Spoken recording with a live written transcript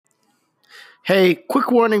Hey, quick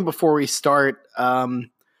warning before we start.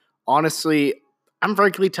 Honestly, I'm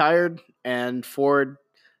frankly tired, and Ford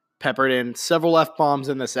peppered in several F bombs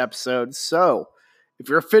in this episode. So, if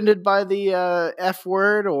you're offended by the F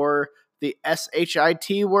word or the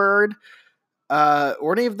SHIT word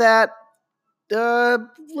or any of that,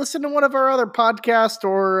 listen to one of our other podcasts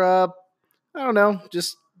or, I don't know,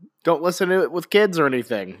 just don't listen to it with kids or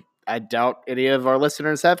anything. I doubt any of our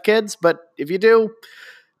listeners have kids, but if you do,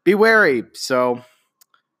 be wary. So,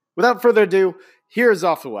 without further ado, here's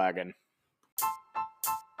Off the Wagon.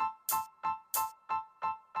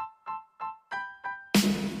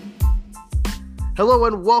 Hello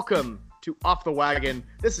and welcome to Off the Wagon.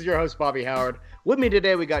 This is your host, Bobby Howard. With me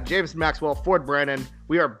today, we got James Maxwell, Ford Brennan.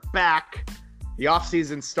 We are back. The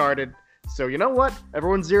offseason started. So you know what?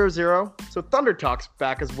 Everyone's 0-0. So Thunder Talk's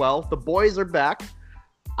back as well. The boys are back.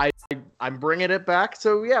 I'm bringing it back.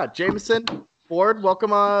 So yeah, Jameson, Ford,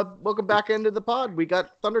 welcome back into the pod. We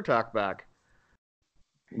got Thunder Talk back.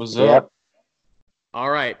 What's up? All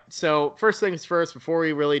right. So first things first, before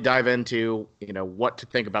we really dive into, what to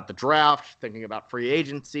think about the draft, thinking about free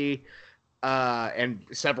agency, and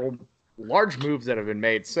several large moves that have been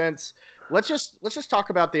made since, let's just talk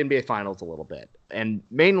about the NBA Finals a little bit. And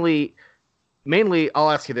mainly, I'll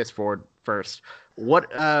ask you this, Ford, first. What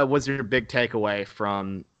was your big takeaway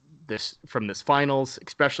from this finals,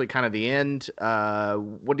 especially kind of the end?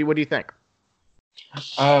 What do you think?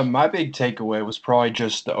 My big takeaway was probably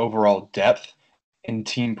just the overall depth and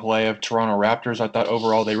team play of Toronto Raptors. I thought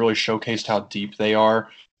overall they really showcased how deep they are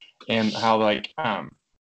and how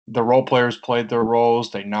the role players played their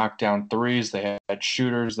roles. They knocked down threes. They had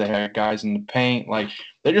shooters. They had guys in the paint.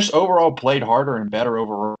 They just overall played harder and better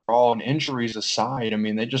overall. And injuries aside, I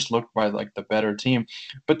mean, they just looked like the better team.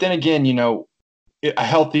 But then again, a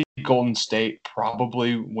healthy Golden State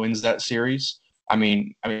probably wins that series.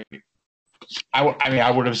 I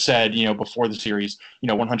would have said, before the series,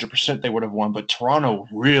 100% they would have won, but Toronto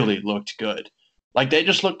really looked good. They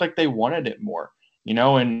just looked like they wanted it more,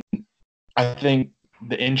 and I think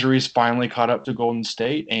the injuries finally caught up to Golden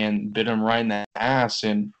State and bit them right in the ass,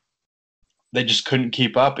 and they just couldn't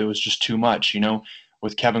keep up. It was just too much,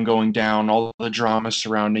 with Kevin going down, all the drama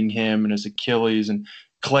surrounding him and his Achilles, and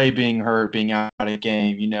Clay being hurt, being out of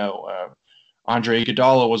game, Andre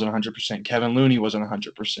Iguodala wasn't 100%. Kevin Looney wasn't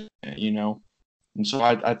 100%, And so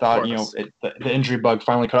I thought, the injury bug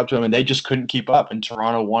finally caught up to them, and they just couldn't keep up, and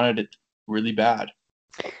Toronto wanted it really bad.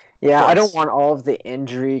 Yeah, I don't want all of the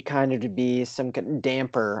injury kind of to be some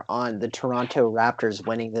damper on the Toronto Raptors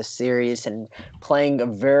winning this series and playing a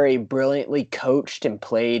very brilliantly coached and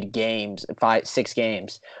played games, 6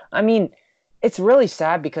 games. I mean, it's really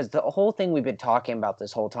sad because the whole thing we've been talking about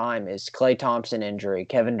this whole time is Klay Thompson injury,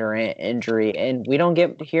 Kevin Durant injury, and we don't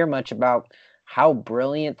get to hear much about how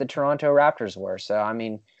brilliant the Toronto Raptors were. So, I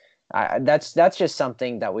mean, that's just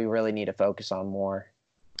something that we really need to focus on more.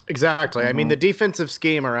 Exactly. Mm-hmm. I mean, the defensive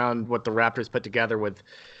scheme around what the Raptors put together with,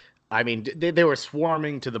 they were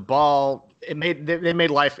swarming to the ball. They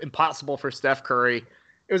made life impossible for Steph Curry.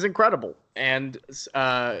 It was incredible. And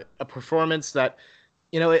a performance that,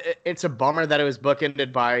 it's a bummer that it was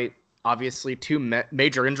bookended by obviously 2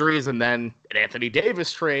 major injuries and then an Anthony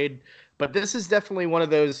Davis trade. But this is definitely one of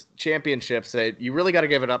those championships that you really got to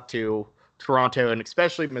give it up to Toronto and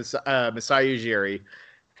especially Masai Ujiri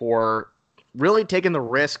for really taking the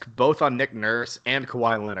risk both on Nick Nurse and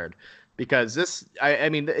Kawhi Leonard, because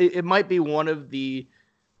it might be one of the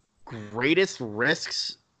greatest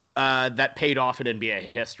risks that paid off in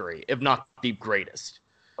NBA history, if not the greatest.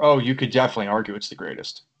 Oh, you could definitely argue it's the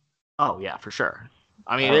greatest. Oh yeah, for sure.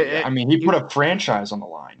 He put a franchise on the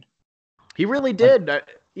line. He really did.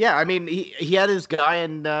 He had his guy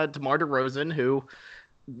in DeMar DeRozan, who,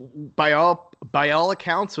 by all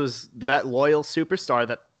accounts, was that loyal superstar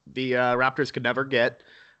that the Raptors could never get,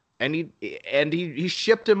 and he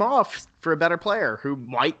shipped him off for a better player who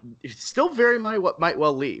might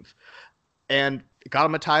well leave, and got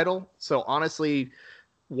him a title. So honestly,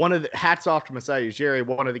 hats off to Masai Ujiri,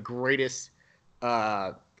 one of the greatest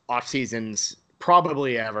off seasons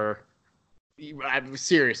probably ever.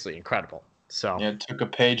 Seriously incredible. So yeah, took a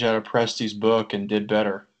page out of Presti's book and did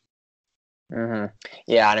better. Mm-hmm.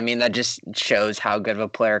 Yeah, and I mean, that just shows how good of a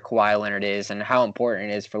player Kawhi Leonard is and how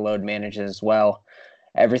important it is for load management as well.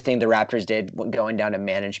 Everything the Raptors did going down to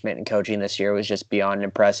management and coaching this year was just beyond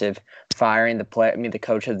impressive. Firing the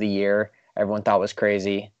coach of the year, everyone thought was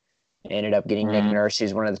crazy. Ended up getting Nick Nurse.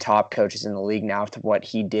 He's one of the top coaches in the league now. To what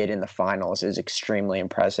he did in the finals is extremely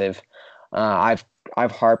impressive. I've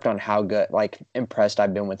harped on how good, impressed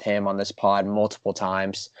I've been with him on this pod multiple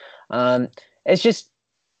times. It's just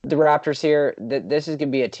the Raptors here, this is going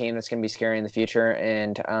to be a team that's going to be scary in the future,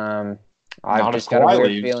 and I've just got a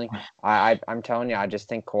weird feeling. I'm telling you, I just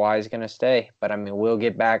think Kawhi is going to stay. But I mean, we'll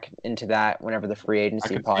get back into that whenever the free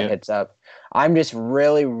agency pod hits up. I'm just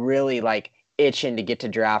really, really like itching to get to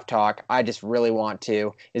draft talk. I just really want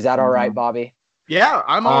to. Is that all right, Bobby? Yeah,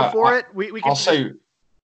 I'm all for it.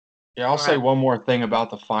 I'll say one more thing about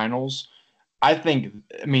the finals. I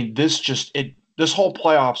mean, this whole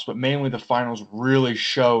playoffs, but mainly the finals, really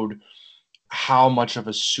showed how much of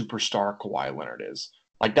a superstar Kawhi Leonard is.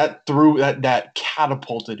 Like that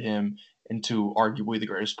catapulted him into arguably the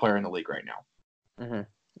greatest player in the league right now.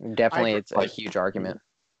 Mm-hmm. Definitely, it's a huge argument.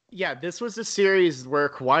 Yeah, this was a series where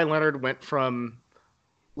Kawhi Leonard went from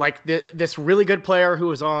like this really good player who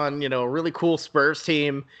was on, a really cool Spurs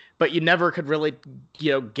team, but you never could really,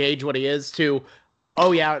 gauge what he is, to,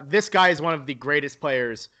 oh yeah, this guy is one of the greatest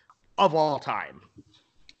players of all time.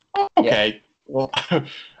 Okay. Yeah. Well,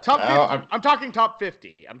 top 50. I'm talking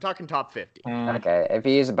top 50. Okay, if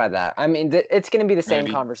you use it by that. I mean, it's going to be the same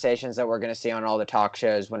conversations that we're going to see on all the talk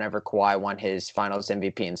shows whenever Kawhi won his finals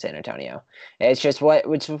MVP in San Antonio. It's just what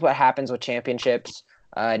happens with championships.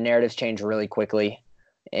 Narratives change really quickly.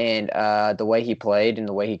 And the way he played and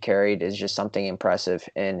the way he carried is just something impressive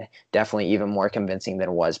and definitely even more convincing than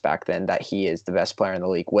it was back then that he is the best player in the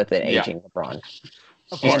league with an aging LeBron.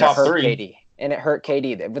 He's top 3. KD. And it hurt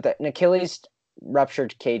KD. With an Achilles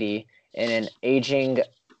ruptured KD and an aging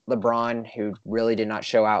LeBron who really did not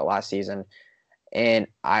show out last season. And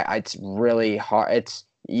it's really hard.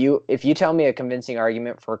 If you tell me a convincing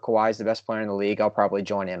argument for Kawhi's the best player in the league, I'll probably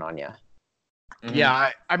join in on you. Mm-hmm.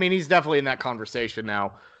 Yeah, I mean, he's definitely in that conversation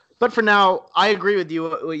now. But for now, I agree with you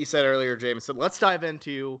what you said earlier, Jameson. Let's dive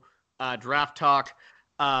into draft talk.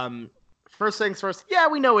 First things first, yeah,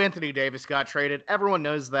 we know Anthony Davis got traded. Everyone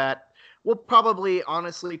knows that. We'll probably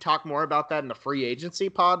honestly talk more about that in the free agency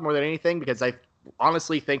pod more than anything, because I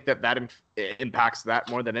honestly think that impacts that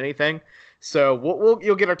more than anything. So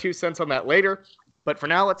you'll get our 2 cents on that later. But for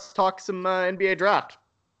now, let's talk some NBA draft.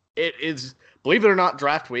 It is, believe it or not,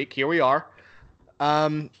 draft week. Here we are.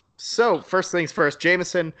 So first things first,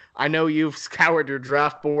 Jameson, I know you've scoured your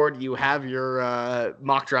draft board. You have your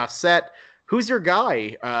mock draft set. Who's your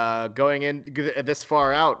guy going in this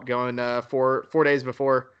far out, going 4 days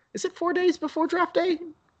before? Is it 4 days before draft day?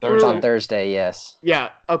 It's on Thursday, yes. Yeah.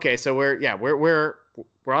 Okay. So we're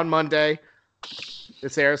on Monday.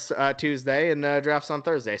 This airs Tuesday, and draft's on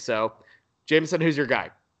Thursday. So, Jameson, who's your guy?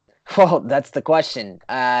 Well, that's the question.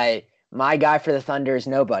 My guy for the Thunder is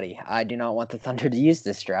nobody. I do not want the Thunder to use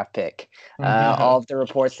this draft pick. All of the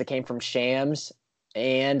reports that came from Shams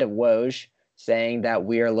and Woj saying that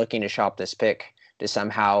we are looking to shop this pick to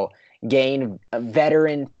somehow gain a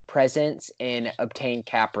veteran presence and obtain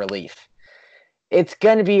cap relief. It's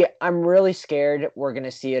going to be, I'm really scared we're going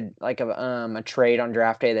to see a trade on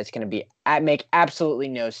draft day that's going to make absolutely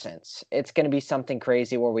no sense. It's going to be something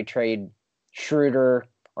crazy where we trade Schroeder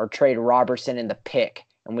or trade Robertson in the pick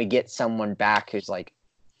and we get someone back who's like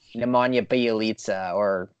Nemanja Bjelica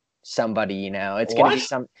or somebody, It's going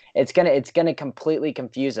to be it's going to completely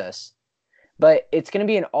confuse us. But it's going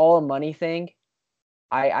to be an all money thing.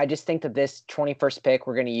 I just think that this 21st pick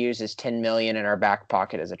we're going to use is $10 million in our back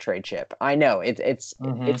pocket as a trade chip. I know it's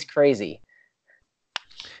crazy.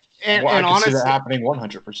 And honestly, see that happening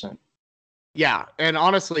 100%. Yeah, and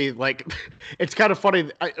honestly, like, it's kind of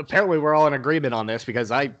funny. Apparently, we're all in agreement on this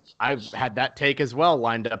because I've had that take as well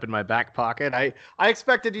lined up in my back pocket. I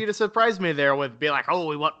expected you to surprise me there with be like, oh,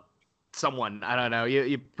 we want someone. I don't know.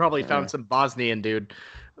 You probably found some Bosnian dude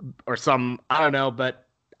or some, I don't know, but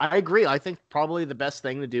I agree. I think probably the best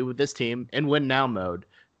thing to do with this team in win now mode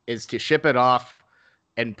is to ship it off,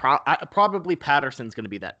 and probably Patterson's going to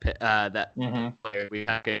be that player we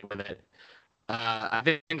pack it with it. I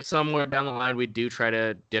think somewhere down the line we do try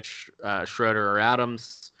to ditch Schroeder or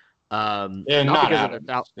Adams. Not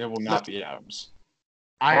Adams. It will not be Adams.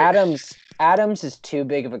 Adams is too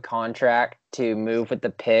big of a contract to move with the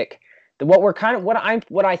pick.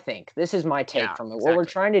 What I think, this is my take from it. Exactly. What we're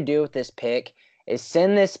trying to do with this pick is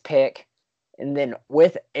send this pick, and then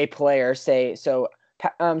with a player, say, so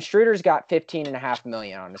Schroeder's got $15.5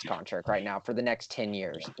 million on his contract right now for the next 10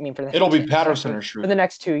 years. It'll be Patterson or Schroeder for the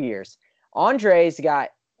next 2 years. Andre's got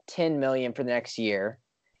 $10 million for the next year,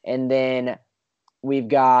 and then we've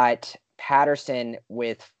got Patterson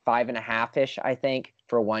with 5.5-ish, I think,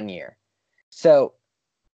 for 1 year. So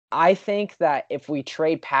I think that if we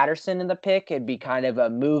trade Patterson in the pick, it'd be kind of a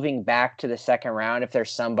moving back to the second round if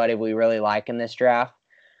there's somebody we really like in this draft.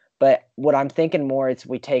 But what I'm thinking more is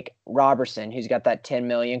we take Robertson, who's got that $10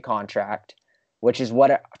 million contract, which is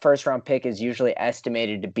what a first-round pick is usually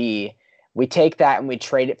estimated to be. We take that and we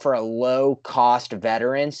trade it for a low-cost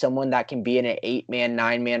veteran, someone that can be in an 8-man,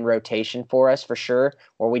 9-man rotation for us for sure,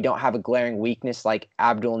 where we don't have a glaring weakness like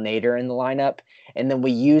Abdul Nader in the lineup. And then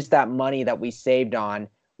we use that money that we saved on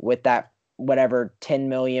with that whatever $10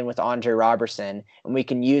 million with Andre Robertson, and we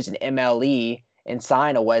can use an MLE and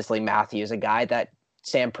sign a Wesley Matthews, a guy that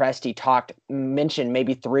Sam Presti mentioned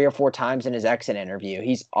maybe 3 or 4 times in his exit interview.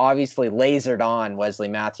 He's obviously lasered on Wesley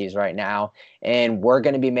Matthews right now, and we're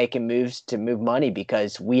going to be making moves to move money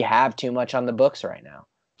because we have too much on the books right now.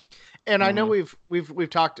 And I know we've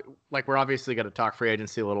talked, like, we're obviously going to talk free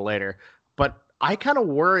agency a little later, but I kind of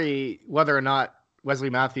worry whether or not Wesley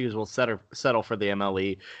Matthews will settle for the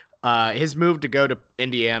MLE. His move to go to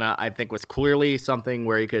Indiana, I think, was clearly something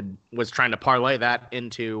where was trying to parlay that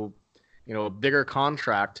into, a bigger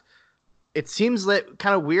contract. It seems like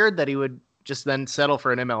kind of weird that he would just then settle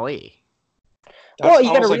for an MLE. Well,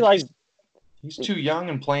 you got to realize he's too young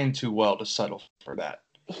and playing too well to settle for that.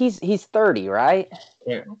 He's 30, right?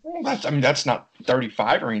 Yeah, that's not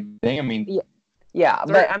 35 or anything. I mean, yeah,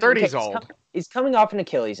 but 30's old. He's coming off an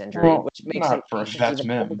Achilles injury, which makes not for a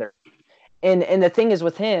veteran. Older. And the thing is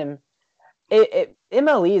with him,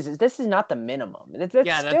 MLEs, this is not the minimum. That's still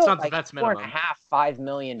not like the vet's minimum. $4.5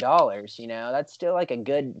 million. That's still like a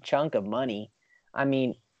good chunk of money. I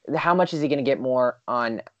mean, how much is he going to get more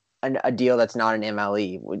on a deal that's not an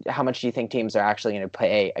MLE? How much do you think teams are actually going to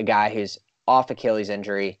pay a guy who's off Achilles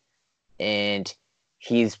injury and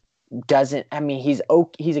he's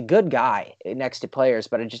a good guy next to players,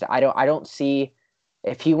 but I don't see,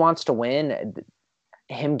 if he wants to win,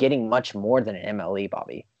 him getting much more than an MLE,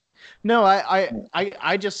 Bobby. No,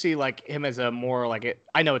 I just see like him as a more like it.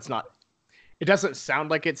 I know it doesn't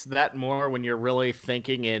sound like it's that more when you're really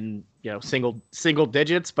thinking in single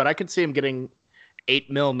digits, but I could see him getting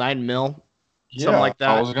 $8 million, $9 million, something like that.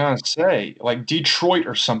 I was gonna say like Detroit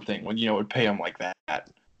or something when would pay him like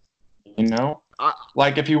that.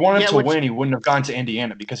 Like if he wanted to win, he wouldn't have gone to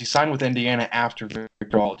Indiana because he signed with Indiana after Victor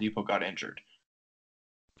Oladipo got injured.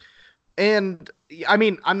 And I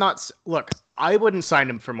mean, I wouldn't sign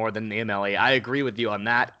him for more than the MLE. I agree with you on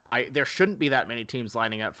that. There shouldn't be that many teams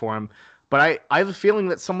lining up for him, but I have a feeling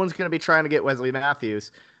that someone's going to be trying to get Wesley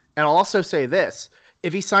Matthews. And I'll also say this: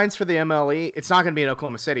 if he signs for the MLE, it's not going to be in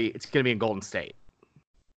Oklahoma City. It's going to be in Golden State.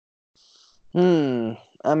 I mean,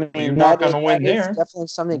 you're not going to win there. Definitely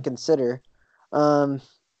something to consider. I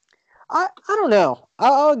don't know.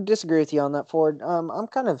 I'll disagree with you on that, Ford.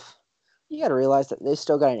 You got to realize that they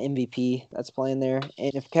still got an MVP that's playing there.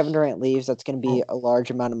 And if Kevin Durant leaves, that's going to be a large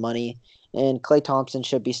amount of money. And Klay Thompson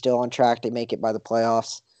should be still on track to make it by the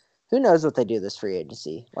playoffs. Who knows what they do this free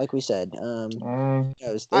agency? Like we said, who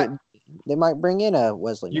knows? They might bring in a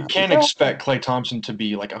Wesley. You can't expect Klay Thompson to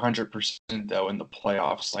be like 100% though in the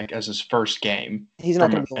playoffs, like as his first game. He's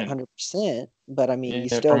not going to be 100%, but I mean, you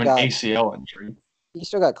still from got an ACL injury. You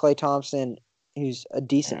still got Klay Thompson, who's a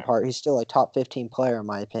decent part. He's still a top 15 player in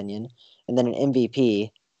my opinion. And then an MVP,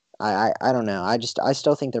 I don't know. I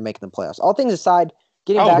still think they're making the playoffs. All things aside,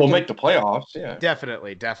 we'll make the playoffs. Yeah,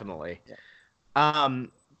 definitely. Yeah.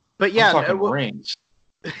 But yeah, I'm talking rings.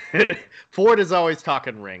 Ford is always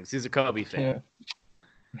talking rings. He's a Kobe fan.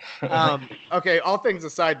 Yeah. Okay. All things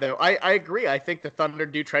aside, though, I agree. I think the Thunder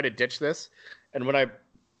do try to ditch this, and when I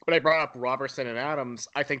brought up Robertson and Adams,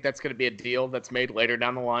 I think that's going to be a deal that's made later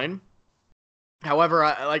down the line. However,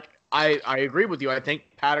 I agree with you. I think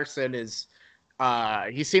Patterson is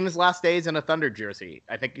he's seen his last days in a Thunder jersey.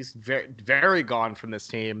 I think he's very, very gone from this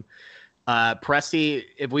team. Presti,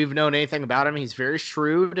 if we've known anything about him, he's very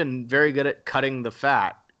shrewd and very good at cutting the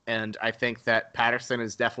fat. And I think that Patterson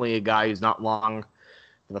is definitely a guy who's not long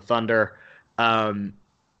for the Thunder. I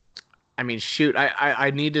mean, shoot,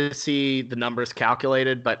 I need to see the numbers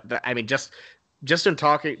calculated, but I mean, just in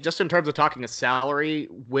terms of talking a salary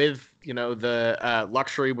with the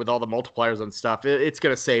luxury with all the multipliers and stuff, it's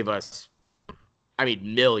going to save us, I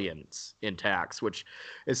mean, millions in tax, which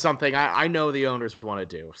is something I know the owners want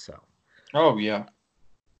to do. So. Oh yeah,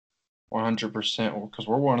 100%. Because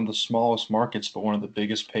we're one of the smallest markets, but one of the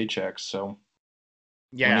biggest paychecks. So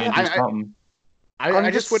yeah, I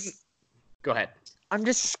just wouldn't. Go ahead. I'm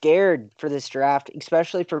just scared for this draft,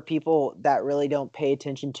 especially for people that really don't pay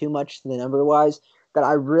attention too much to the number-wise, that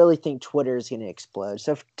I really think Twitter is going to explode.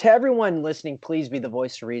 So to everyone listening, please be the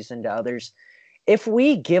voice of reason to others. If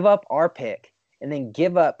we give up our pick and then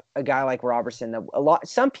give up a guy like Robertson, that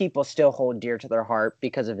some people still hold dear to their heart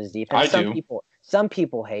because of his defense. Some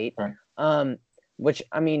people hate, right. Which,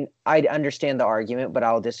 I mean, I understand the argument, but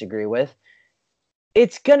I'll disagree with.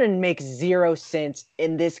 It's going to make zero sense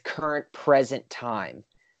in this present time.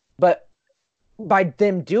 But by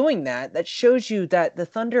them doing that, that shows you that the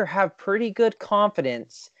Thunder have pretty good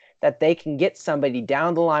confidence that they can get somebody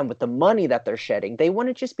down the line with the money that they're shedding. They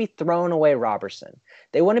wouldn't just be throwing away Robertson.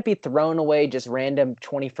 They wouldn't be throwing away just random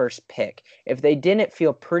 21st pick if they didn't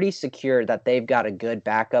feel pretty secure that they've got a good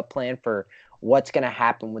backup plan for what's going to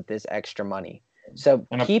happen with this extra money. So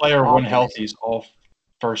And a player when healthy is all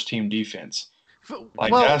first team defense.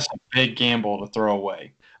 Like, that's a big gamble to throw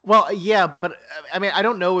away. Well, yeah, but I mean, I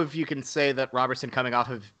don't know if you can say that Robertson, coming off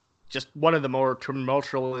of just one of the more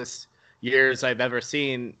tumultuous years I've ever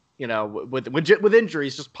seen, you know, with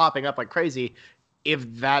injuries just popping up like crazy,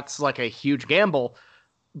 if that's like a huge gamble.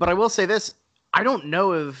 But I will say this: I don't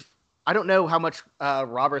know how much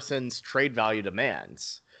Robertson's trade value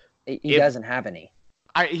demands. He doesn't have any.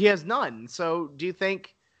 He has none. So do you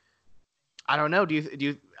think? I don't know. Do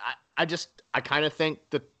you? I kind of think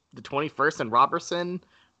that the 21st and Robertson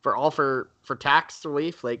for tax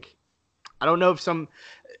relief. Like, I don't know if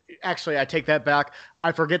actually, I take that back.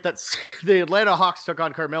 I forget that the Atlanta Hawks took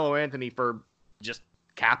on Carmelo Anthony for just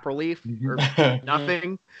cap relief or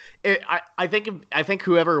nothing. I think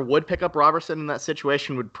whoever would pick up Robertson in that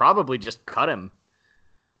situation would probably just cut him.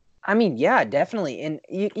 I mean, yeah, definitely. And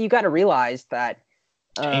you got to realize that,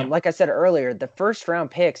 like I said earlier, the first round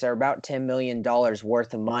picks are about $10 million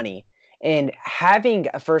worth of money. And having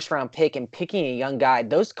a first round pick and picking a young guy,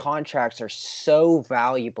 those contracts are so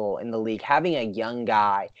valuable in the league. Having a young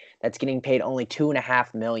guy that's getting paid only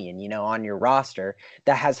 $2.5 million, on your roster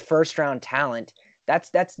that has first round talent,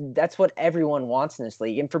 that's what everyone wants in this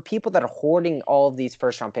league. And for people that are hoarding all of these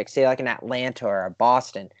first round picks, say like in Atlanta or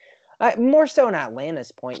Boston, more so in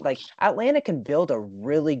Atlanta's point, like Atlanta can build a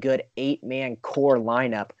really good 8-man core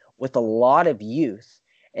lineup with a lot of youth,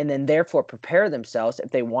 and then therefore prepare themselves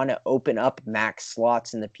if they want to open up max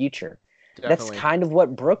slots in the future. Definitely. That's kind of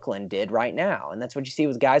what Brooklyn did right now. And that's what you see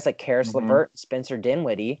with guys like Karis LeVert, Spencer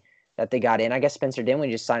Dinwiddie that they got in. I guess Spencer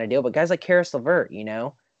Dinwiddie just signed a deal, but guys like Karis LeVert,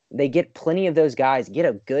 they get plenty of those guys, get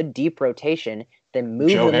a good deep rotation, then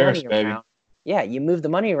move the money around. Yeah, you move the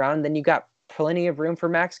money around, then you got plenty of room for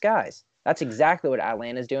max guys. That's exactly what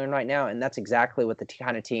Atlanta's doing right now, and that's exactly what the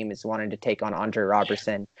kind of team is wanting to take on Andre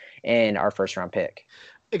Robertson and our first round pick.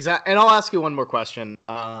 Exactly. And I'll ask you one more question.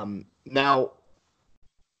 Now,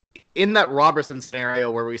 in that Robertson scenario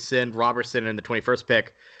where we send Robertson in the 21st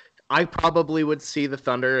pick, I probably would see the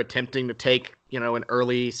Thunder attempting to take, an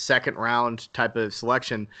early second round type of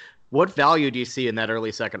selection. What value do you see in that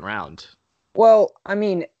early second round? Well, I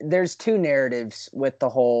mean, there's two narratives with the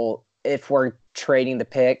whole, if we're trading the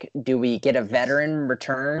pick, do we get a veteran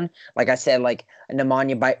return? Like I said, like a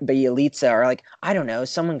Nemanja Bjelica, or like, I don't know,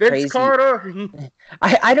 someone Vince crazy. Carter.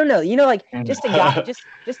 I don't know, like just a guy,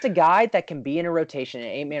 just a guy that can be in a rotation, an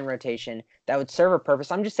 8-man rotation that would serve a purpose.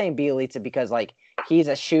 I'm just saying Bjelica because like he's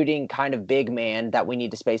a shooting kind of big man that we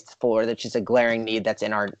need to space the floor. That's just a glaring need that's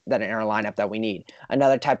in our lineup that we need.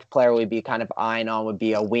 Another type of player we'd be kind of eyeing on would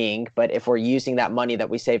be a wing. But if we're using that money that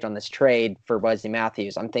we saved on this trade for Wesley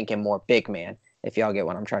Matthews, I'm thinking more big man, if y'all get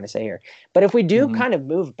what I'm trying to say here. But if we do kind of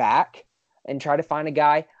move back and try to find a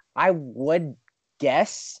guy, I would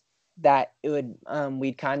guess that it would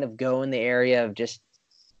we'd kind of go in the area of just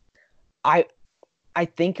I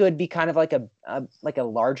think it would be kind of like a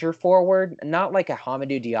larger forward, not like a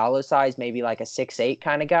Hamidou Diallo size, maybe like a 6'8"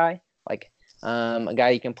 kind of guy, like a guy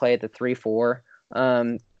you can play at the 3-4.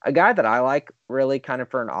 A guy that I like really kind of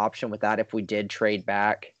for an option with that if we did trade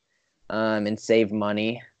back and save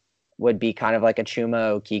money would be kind of like a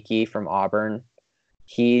Chuma Okeke from Auburn.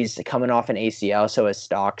 He's coming off an ACL, so his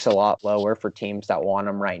stock's a lot lower for teams that want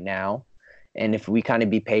him right now. And if we kind of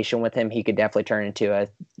be patient with him, he could definitely turn into a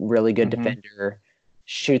really good defender,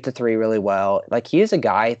 shoot the three really well. Like, he is a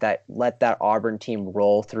guy that let that Auburn team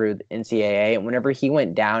roll through the NCAA. And whenever he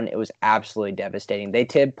went down, it was absolutely devastating. They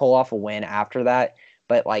did pull off a win after that,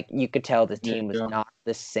 but like you could tell the team was not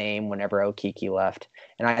the same whenever Okeke left.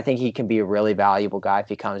 And I think he can be a really valuable guy if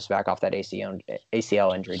he comes back off that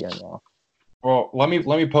ACL injury doing well. Well, let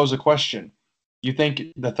me pose a question. You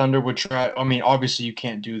think the Thunder would try? I mean, obviously you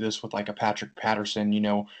can't do this with like a Patrick Patterson,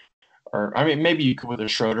 or I mean maybe you could with a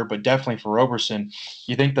Schroeder, but definitely for Roberson.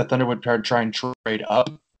 You think the Thunder would try and trade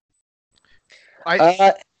up?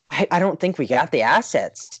 I don't think we got the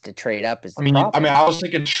assets to trade up. I was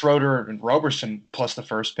thinking Schroeder and Roberson plus the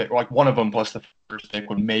first pick, like one of them plus the first pick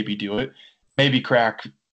would maybe do it, maybe crack,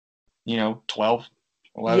 12,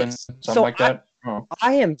 11, something like that.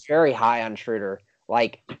 I am very high on Schroeder.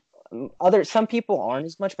 Like some people aren't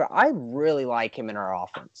as much, but I really like him in our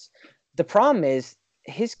offense. The problem is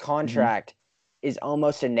his contract is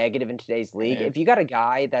almost a negative in today's league. Yeah. If you got a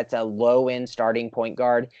guy that's a low-end starting point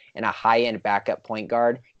guard and a high-end backup point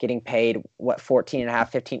guard getting paid,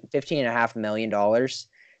 $15.5 million,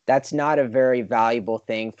 that's not a very valuable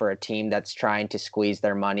thing for a team that's trying to squeeze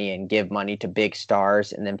their money and give money to big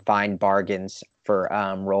stars and then find bargains for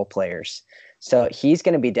role players. So he's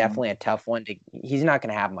going to be definitely a tough one. He's not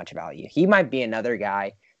going to have much value. He might be another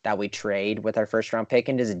guy that we trade with our first-round pick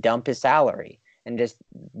and just dump his salary and just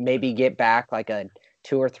maybe get back like a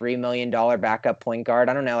 $2 or $3 million backup point guard.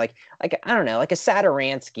 I don't know, like a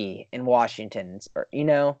Satoransky in Washington.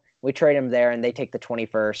 We trade him there and they take the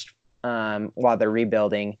 21st while they're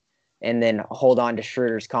rebuilding, and then hold on to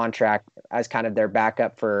Schroeder's contract as kind of their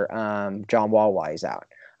backup for John Wall while he's out.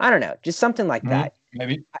 I don't know, just something like that.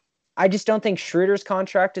 Maybe. I just don't think Schroeder's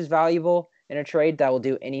contract is valuable in a trade that will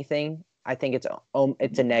do anything. I think it's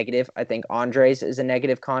a negative. I think Andres is a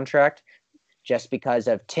negative contract just because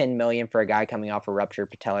of $10 million for a guy coming off a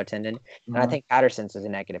ruptured patellar tendon. And I think Patterson's is a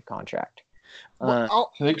negative contract. I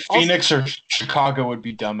think Phoenix or Chicago would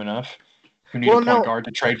be dumb enough who need a point guard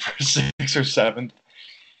to trade for 6th or 7th.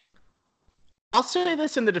 I'll say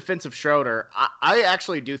this in the defense of Schroeder. I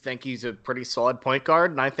actually do think he's a pretty solid point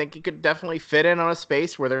guard, and I think he could definitely fit in on a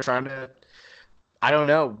space where they're trying to, I don't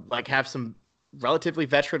know, like have some relatively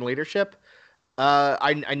veteran leadership.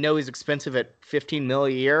 I know he's expensive at $15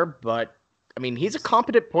 million a year, but I mean, he's a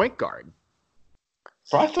competent point guard.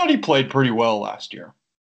 But I thought he played pretty well last year.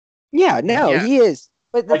 He is.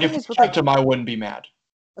 But the thing if is, he kept him, I wouldn't be mad.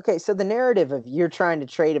 Okay, so the narrative of you're trying to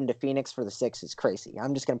trade him to Phoenix for the 6 is crazy.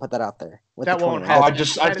 I'm just going to put that out there. That won't happen.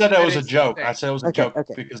 happen. I said that was a joke. I said it was a joke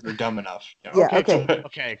because they're dumb enough. Yeah, okay.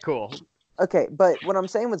 Okay, cool. Okay, but what I'm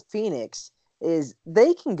saying with Phoenix is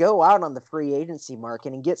they can go out on the free agency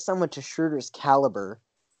market and get someone to Schroeder's caliber,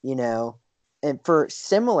 and for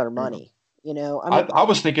similar money. I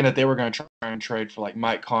was thinking that they were going to try and trade for like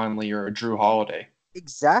Mike Conley or Drew Holiday.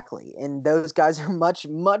 Exactly, and those guys are much,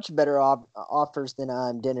 much better offers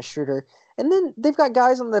than Dennis Schroeder. And then they've got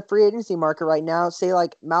guys on the free agency market right now, say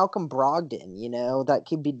like Malcolm Brogdon. That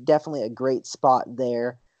could be definitely a great spot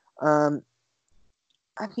there. I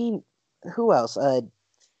mean, who else? Like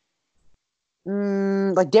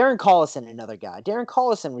Darren Collison, another guy. Darren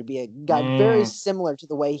Collison would be a guy very similar to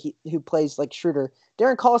the way who plays like Schroeder.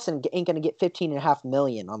 Darren Collison ain't going to get $15.5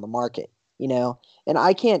 million on the market, And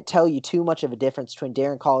I can't tell you too much of a difference between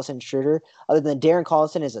Darren Collison and Schroeder, other than Darren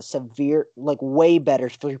Collison is a severe, way better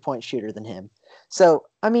 3-point shooter than him. So,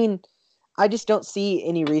 I mean, I just don't see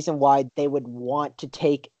any reason why they would want to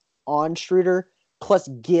take on Schroeder plus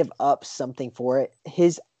give up something for it.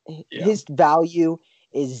 His value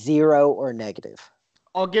is 0 or negative.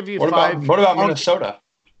 I'll give you what five. What about Minnesota?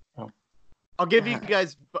 I'll give you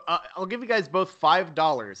guys. I'll give you guys both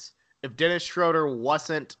 $5 if Dennis Schroeder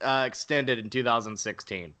wasn't extended in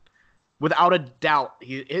 2016. Without a doubt,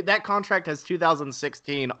 that contract has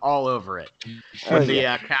 2016 all over it. With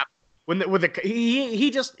the cap,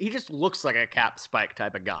 he just looks like a cap spike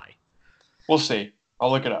type of guy. We'll see.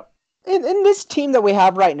 I'll look it up. In this team that we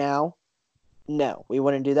have right now, no, we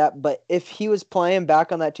wouldn't do that. But if he was playing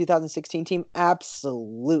back on that 2016 team,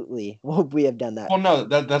 absolutely would we have done that. Well, no,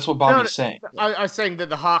 that's what Bobby's saying. I was saying that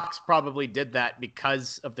the Hawks probably did that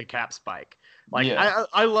because of the cap spike.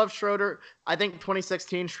 I love Schroeder. I think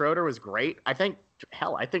 2016 Schroeder was great. I think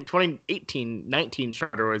 2018-19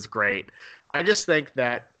 Schroeder was great. I just think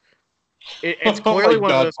that it's clearly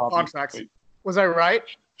one of those contracts. Wait. Was I right?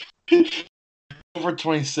 Over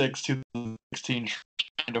 26, 2016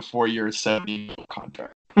 and a 4 year, $70 million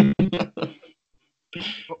contract.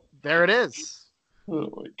 There it is.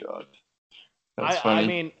 Oh my god, that's funny. I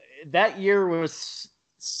mean, that year was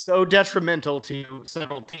so detrimental to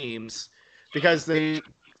several teams because they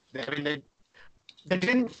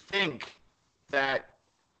didn't think that.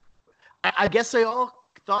 I guess they all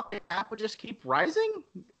thought the cap would just keep rising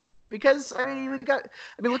because look at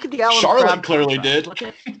the Allen. Charlotte clearly did.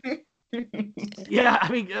 Yeah,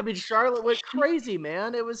 I mean, Charlotte went crazy,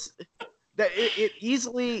 man. It was that it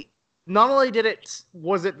easily. Not only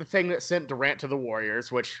was it the thing that sent Durant to the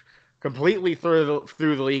Warriors, which completely threw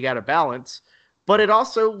the league out of balance, but it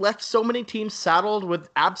also left so many teams saddled with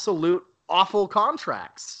absolute awful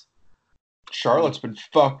contracts. Charlotte's been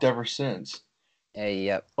fucked ever since.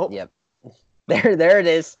 Yep. There it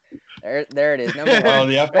is. There it is. No more. Oh,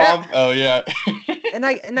 the F-bomb? Oh, yeah. And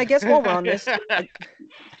I guess while we're on this,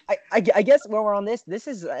 I guess while we're on this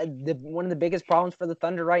is one of the biggest problems for the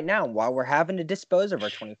Thunder right now. While we're having to dispose of our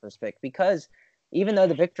 21st pick, because even though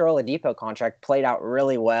the Victor Oladipo contract played out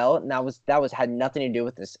really well, and that had nothing to do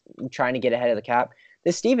with this trying to get ahead of the cap,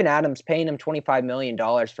 This Steven Adams paying him $25 million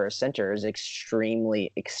for a center is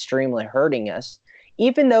extremely, extremely hurting us.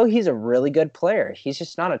 Even though he's a really good player, he's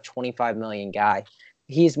just not a 25 million guy.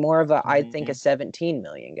 He's more of a, I think, a 17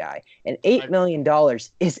 million guy. And $8 million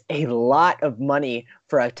is a lot of money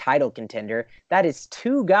for a title contender. That is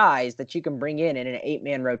two guys that you can bring in an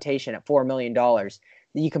 8-man rotation at $4 million. That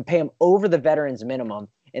you can pay them over the veterans minimum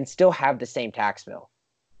and still have the same tax bill.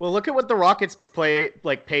 Well, look at what the Rockets paid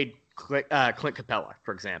Clint Capella,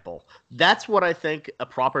 for example. That's what I think a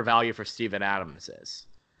proper value for Steven Adams is.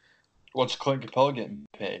 What's Clint Capella getting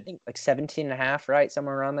paid? I think like 17.5, right?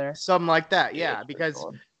 Somewhere around there. Something like that, yeah. Because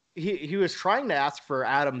he was trying to ask for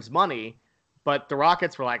Adams' money, but the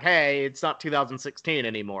Rockets were like, "Hey, it's not 2016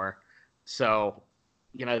 anymore." So,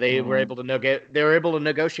 they were able to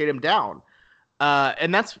negotiate him down.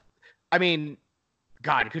 And that's, I mean,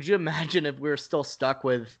 God, could you imagine if we were still stuck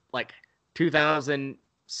with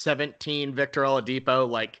 2017 Victor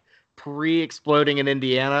Oladipo, pre-exploding in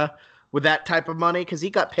Indiana with that type of money? Because he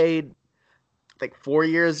got paid 4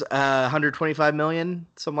 years, $125 million,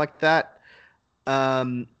 something like that.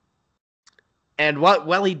 And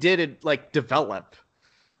he did develop.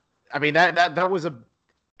 I mean, that was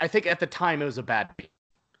I think at the time it was a bad beat.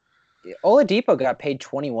 Oladipo got paid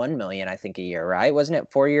 $21 million, I think, a year, right? Wasn't it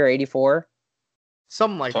 4-year, 84?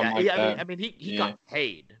 Something like that. I mean, he got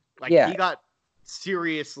paid. He got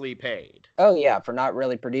seriously paid. Oh, yeah, for not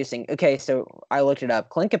really producing. Okay, so I looked it up.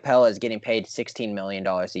 Clint Capella is getting paid $16 million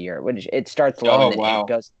a year, which it starts low and then it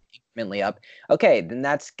goes incrementally up. Okay, then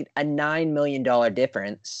that's a $9 million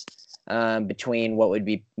difference between what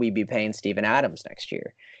we'd be paying Steven Adams next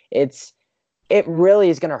year. It really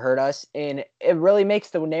is going to hurt us, and it really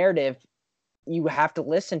makes the narrative you have to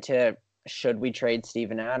listen to. Should we trade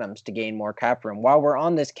Steven Adams to gain more cap room? While we're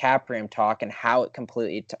on this cap room talk and how it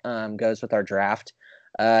completely goes with our draft,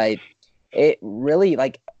 it really,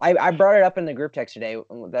 I brought it up in the group text today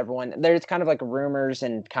with everyone. There's kind of rumors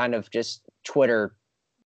and kind of just Twitter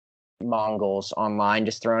Mongols online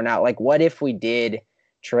just throwing out, what if we did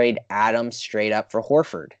trade Adams straight up for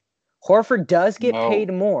Horford? Horford does get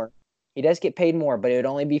paid more. He does get paid more, but it would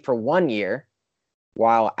only be for 1 year,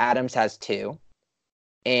 while Adams has 2.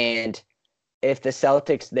 And if the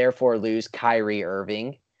Celtics therefore lose Kyrie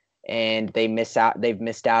Irving and they've missed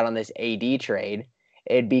out on this AD trade,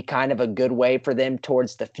 it'd be kind of a good way for them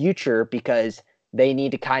towards the future because they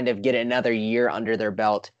need to kind of get another year under their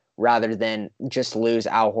belt rather than just lose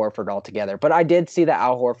Al Horford altogether. But I did see that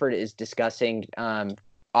Al Horford is discussing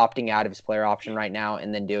opting out of his player option right now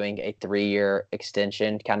and then doing a 3-year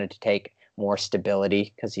extension kind of to take more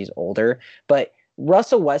stability because he's older. But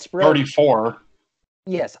Russell Westbrook... 34.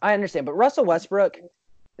 Yes, I understand. But Russell Westbrook,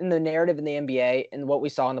 in the narrative in the NBA and what we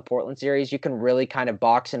saw in the Portland series, you can really kind of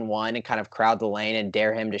box in one and kind of crowd the lane and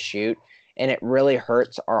dare him to shoot. And it really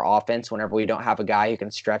hurts our offense whenever we don't have a guy who can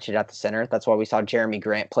stretch it at the center. That's why we saw Jeremy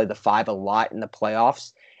Grant play the 5 a lot in the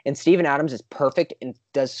playoffs. And Steven Adams is perfect and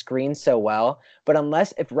does screen so well. But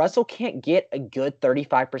if Russell can't get a good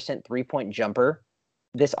 35% three-point jumper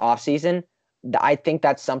this offseason, I think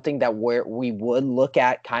that's something that we would look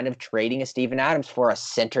at kind of trading a Steven Adams for a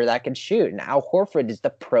center that can shoot. And Al Horford is the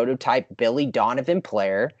prototype Billy Donovan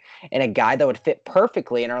player and a guy that would fit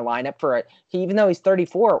perfectly in our lineup even though he's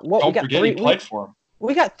 34. Don't forget he played for him.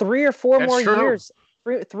 We got 3 or 4 That's more true. years.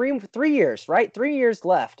 3 years, right? 3 years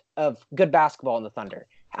left of good basketball in the Thunder.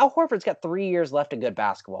 Al Horford's got 3 years left of good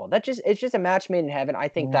basketball. It's just a match made in heaven. I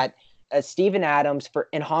think that Steven Adams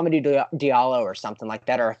and Hamidou Diallo or something like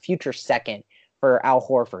that, or a future second for Al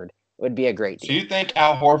Horford, would be a great deal. Do you think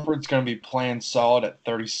Al Horford's going to be playing solid at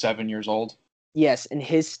 37 years old? Yes, in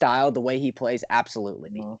his style, the way he plays,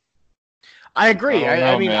 absolutely. I agree.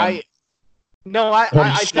 I mean, I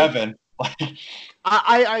 37.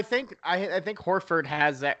 I think Horford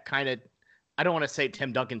has that kind of, I don't want to say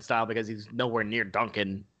Tim Duncan style because he's nowhere near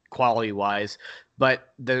Duncan quality wise,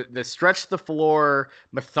 but the stretch the floor,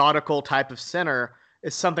 methodical type of center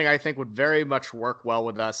is something I think would very much work well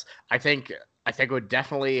with us. I think it would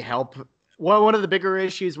definitely help. One of the bigger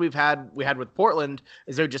issues we had with Portland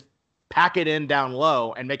is they would just pack it in down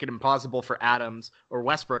low and make it impossible for Adams or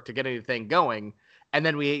Westbrook to get anything going, and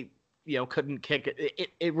then we couldn't kick it.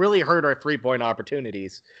 It really hurt our 3-point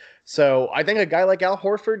opportunities. So I think a guy like Al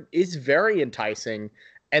Horford is very enticing.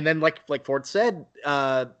 And then like Ford said,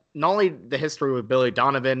 not only the history with Billy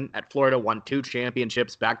Donovan at Florida, won 2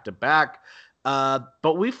 championships back to back,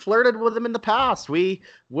 but we flirted with him in the past. We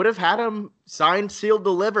would have had him signed, sealed,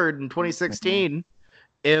 delivered in 2016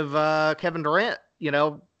 if Kevin Durant,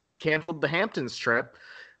 canceled the Hamptons trip.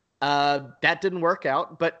 That didn't work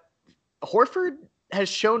out, but Horford has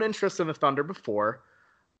shown interest in the Thunder before,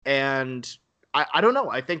 and I don't know.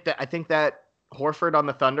 I think that Horford on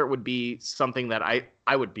the Thunder would be something that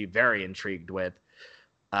I would be very intrigued with.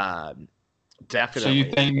 Definitely. So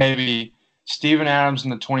you think maybe Steven Adams in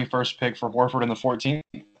the 21st pick for Horford in the 14th?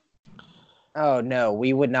 Oh no,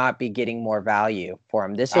 we would not be getting more value for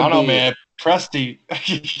him. This I would don't know, be man. Presti,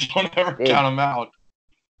 don't ever count him out.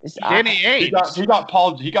 Danny Ainge.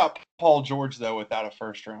 He got Paul George though without a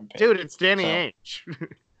first round pick. Dude, it's Danny Ainge.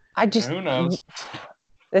 I just who knows.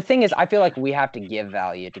 The thing is, I feel like we have to give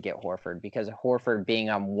value to get Horford because Horford being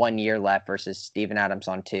on 1 year left versus Steven Adams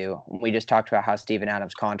on 2. We just talked about how Steven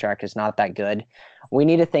Adams' contract is not that good. We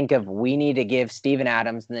need to give Steven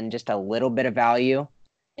Adams then just a little bit of value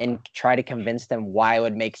and try to convince them why it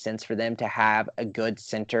would make sense for them to have a good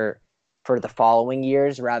center for the following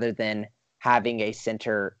years rather than having a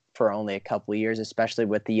center for only a couple of years, especially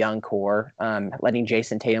with the young core, letting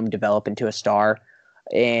Jason Tatum develop into a star.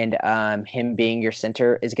 And him being your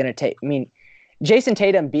center is going to take – I mean, Jason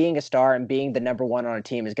Tatum being a star and being the number one on a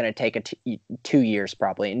team is going to take 2 years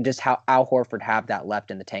probably. And just how Al Horford have that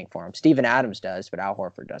left in the tank for him. Steven Adams does, but Al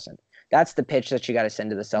Horford doesn't. That's the pitch that you got to send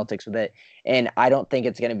to the Celtics with it. And I don't think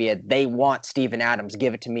it's going to be they want Steven Adams,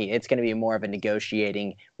 give it to me. It's going to be more of a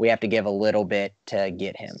negotiating. We have to give a little bit to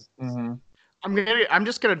get him. Mm-hmm. I'm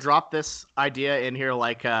just going to drop this idea in here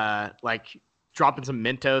like dropping some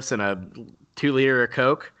Mentos in a 2-liter of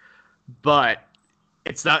Coke, but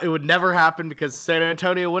it would never happen because San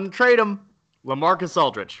Antonio wouldn't trade him. LaMarcus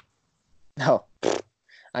Aldridge. No.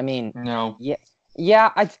 I mean, no.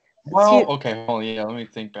 Yeah. Okay. Well, yeah, let me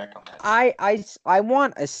think back on that. I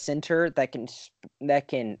want a center that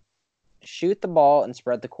can shoot the ball and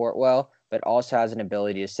spread the court well, but also has an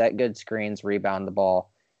ability to set good screens, rebound the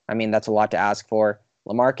ball. I mean, that's a lot to ask for.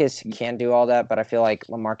 LaMarcus can do all that, but I feel like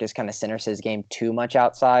LaMarcus kind of centers his game too much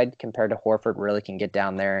outside compared to Horford. Really can get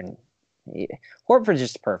down there, and Horford's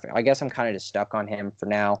just perfect. I guess I'm kind of just stuck on him for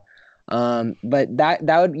now. But that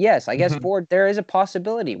would, yes, I guess Ford, there is a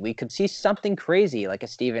possibility we could see something crazy like a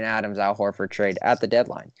Steven Adams Al Horford trade at the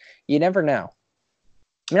deadline. You never know.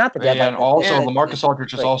 I mean, not the deadline. And also, LaMarcus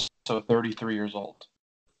Aldridge is also 33 years old.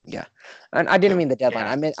 Yeah, and I didn't mean the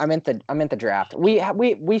deadline. Yeah. I meant the draft. We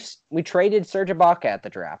traded Serge Ibaka at the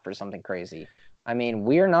draft for something crazy. I mean,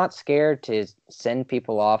 we're not scared to send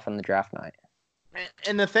people off on the draft night.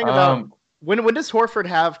 And the thing about when does Horford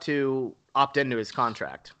have to opt into his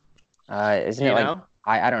contract? Isn't it like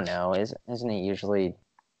I don't know? Isn't it usually?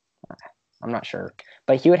 I'm not sure,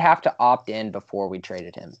 but he would have to opt in before we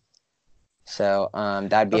traded him. So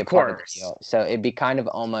that'd be a part of the deal. So it'd be kind of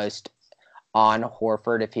almost on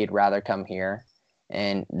Horford if he'd rather come here,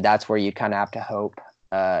 and that's where you kind of have to hope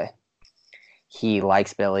he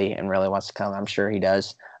likes Billy and really wants to come. I'm sure he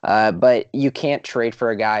does, but you can't trade for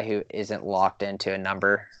a guy who isn't locked into a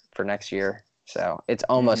number for next year, so it's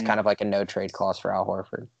almost kind of like a no trade clause for Al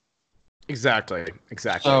Horford. Exactly.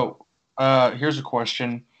 So here's a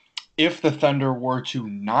question: if the Thunder were to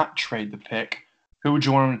not trade the pick, who would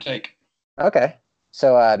you want them to take? Okay,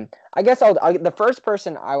 so I guess the first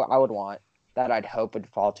person I would want that I'd hope would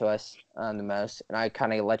fall to us the most, and I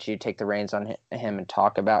kind of let you take the reins on him and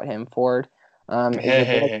talk about him forward.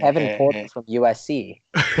 Kevin Porter from USC.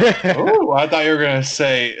 Oh, I thought you were gonna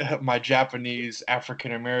say my Japanese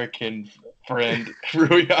African American friend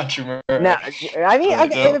Rui Hachimura. No, I mean,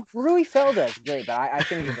 if Rui Felda is great, but I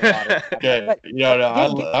think he's a lot of. Okay,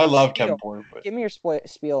 I love Kevin Porter. But give me your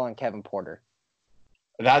spiel on Kevin Porter.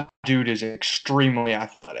 That dude is extremely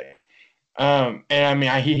athletic. And I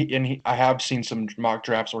mean, I have seen some mock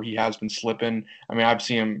drafts where he has been slipping. I mean, I've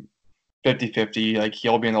seen him 50-50, like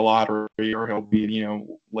he'll be in the lottery or he'll be,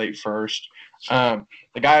 late first. The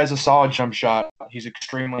guy has a solid jump shot. He's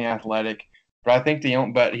extremely athletic, but I think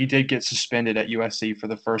but he did get suspended at USC for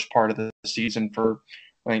the first part of the season for,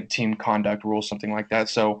 I think, team conduct rules, something like that.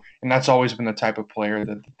 So, and that's always been the type of player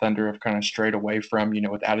that the Thunder have kind of strayed away from,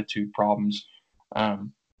 with attitude problems.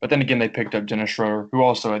 But then again, they picked up Dennis Schroeder, who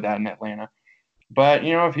also had that in Atlanta. But,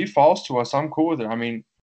 if he falls to us, I'm cool with it. I mean,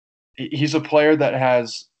 he's a player that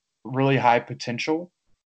has really high potential.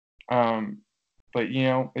 But,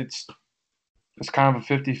 it's kind of a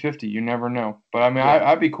 50-50. You never know. But, I mean, yeah.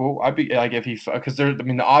 I'd be cool. I'd be like because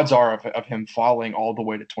the odds are of him falling all the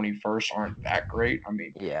way to 21st aren't that great. I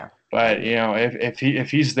mean, yeah. But, if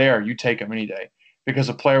he's there, you take him any day. Because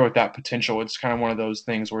a player with that potential, it's kind of one of those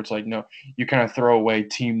things where it's like, no, you kind of throw away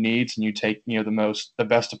team needs and you take, the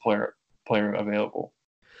best player available.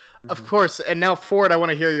 Of course. And now, Ford, I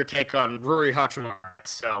want to hear your take on Rui Hachimura.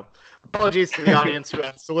 So, apologies to the audience who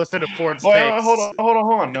has to listen to Ford's takes. Hold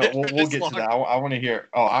on. No, we'll get to that. I want to hear.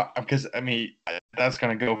 Because that's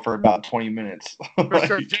going to go for about 20 minutes. For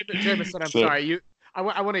sure, Jameson. I'm sorry. I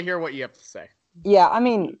want to hear what you have to say. Yeah, I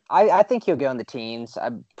mean, I think he'll go in the teens.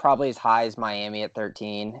 Probably as high as Miami at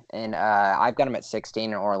 13, and I've got him at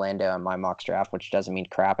 16 in Orlando in my mock draft, which doesn't mean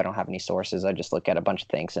crap. I don't have any sources. I just look at a bunch of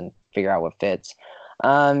things and figure out what fits.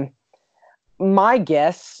 Um, my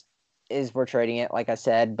guess is we're trading it, like I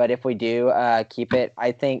said, but if we do keep it,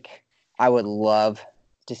 I think I would love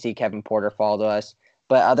to see Kevin Porter fall to us.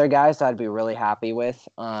 But other guys I'd be really happy with.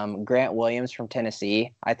 Grant Williams from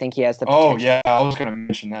Tennessee. I think he has the Oh potential. yeah, I was gonna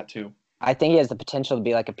mention that too. I think he has the potential to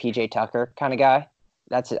be like a PJ Tucker kind of guy.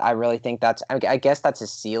 I really think that's. I guess that's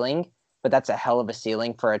his ceiling, but that's a hell of a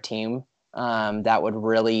ceiling for a team that would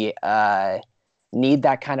really need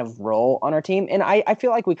that kind of role on our team. And I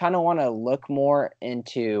feel like we kind of want to look more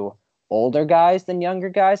into older guys than younger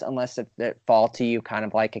guys, unless it fall to you kind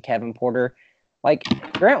of like a Kevin Porter. Like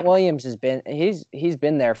Grant Williams he's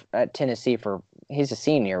been there at Tennessee he's a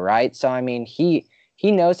senior, right? So I mean he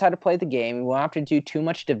knows how to play the game. He won't have to do too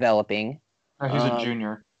much developing. He's a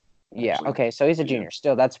junior. Yeah, Actually. okay, so he's a junior.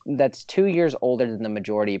 Still, that's 2 years older than the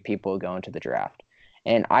majority of people who go into the draft.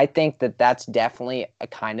 And I think that's definitely a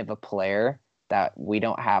kind of a player that we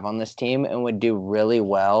don't have on this team and would do really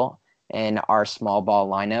well in our small ball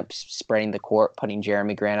lineups, spreading the court, putting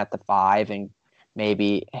Jeremy Grant at the 5 and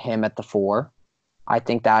maybe him at the 4. I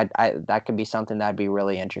think that could be something that'd be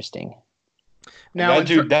really interesting. Now,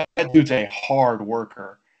 that dude's a hard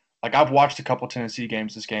worker. Like I've watched a couple Tennessee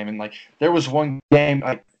games this game, and like there was one game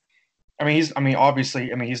like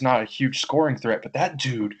obviously he's not a huge scoring threat, but that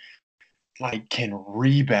dude like can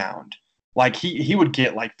rebound. Like he would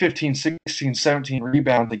get like 15, 16, 17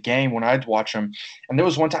 rebounds a game when I'd watch him. And there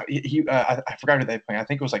was one time I forgot who they played. I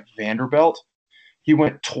think it was like Vanderbilt. He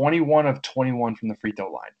went 21 of 21 from the free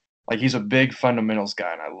throw line. Like he's a big fundamentals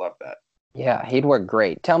guy, and I love that. Yeah, he'd work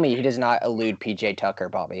great. Tell me he does not elude PJ Tucker,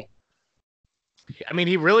 Bobby. I mean,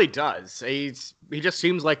 he really does. He just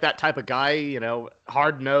seems like that type of guy,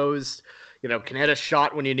 hard nosed, can hit a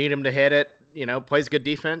shot when you need him to hit it, plays good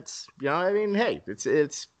defense. I mean, hey,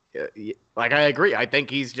 it's like I agree. I think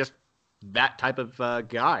he's just that type of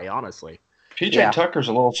guy, honestly. PJ Tucker's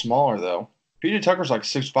a little smaller though. PJ Tucker's like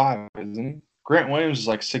 6'5", isn't he? Grant Williams is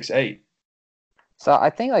like 6'8". So I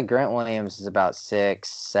think like Grant Williams is about 6'7",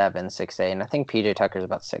 6'8", and I think PJ Tucker's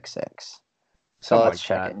about 6'6". So let's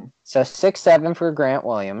check it. So 6'7" for Grant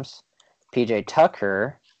Williams. PJ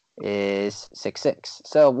Tucker is 6'6".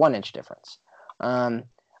 So 1 inch difference. I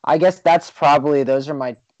guess those are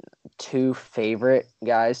my 2 favorite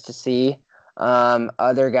guys to see.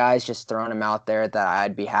 Other guys, just throwing them out there that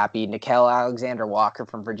I'd be happy. Nickeil Alexander-Walker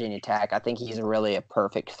from Virginia Tech. I think he's really a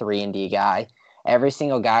perfect 3-and-D guy. Every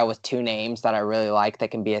single guy with 2 names that I really like that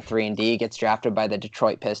can be a 3-and-D gets drafted by the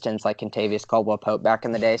Detroit Pistons, like Kentavious Caldwell-Pope back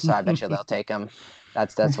in the day. So I bet you they'll take him.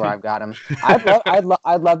 That's where I've got him.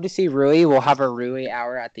 I'd love to see Rui. We'll have a Rui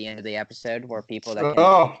hour at the end of the episode where people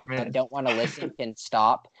that don't want to listen can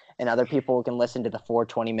stop, and other people can listen to the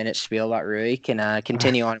 20-minute spiel about Rui can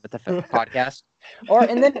continue on with the podcast.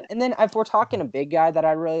 And then if we're talking a big guy that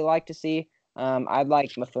I'd really like to see. I'd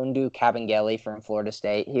like Mfiondu Kabengele from Florida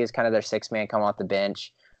State. He was kind of their 6-man come off the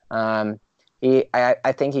bench. I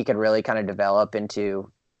think he could really kind of develop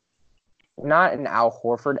into not an Al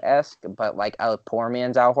Horford-esque, but like a poor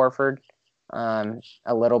man's Al Horford.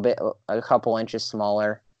 A little bit, a couple inches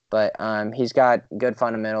smaller, but he's got good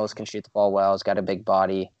fundamentals, can shoot the ball well, he's got a big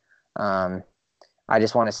body. I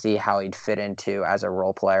just want to see how he'd fit into as a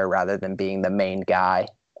role player rather than being the main guy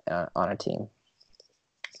on a team.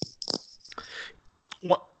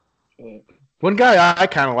 One guy I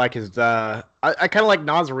kind of like is I kind of like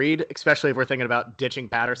Naz Reid, especially if we're thinking about ditching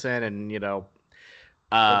Patterson and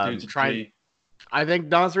trying. I think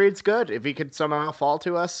Naz Reid's good if he could somehow fall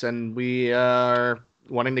to us, and we are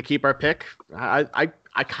wanting to keep our pick. I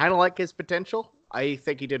kind of like his potential. I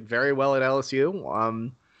think he did very well at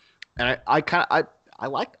LSU. And I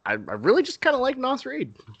really just kind of like Naz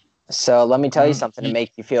Reid. So let me tell you something to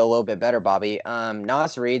make you feel a little bit better, Bobby.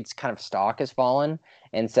 Naz Reid's kind of stock has fallen,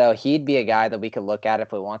 and so he'd be a guy that we could look at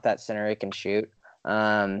if we want that center who can shoot.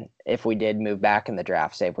 If we did move back in the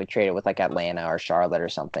draft, say if we traded with like Atlanta or Charlotte or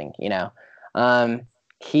something, he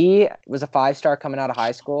was a 5-star coming out of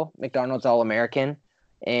high school, McDonald's All-American,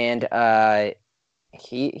 and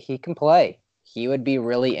he can play. He would be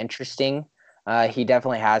really interesting. He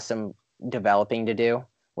definitely has some developing to do,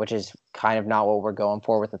 which is kind of not what we're going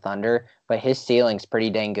for with the Thunder, but his ceiling's pretty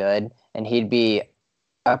dang good, and he'd be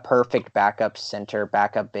a perfect backup center,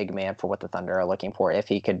 backup big man for what the Thunder are looking for if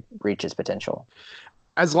he could reach his potential.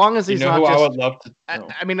 As long as he's not just, I would love to.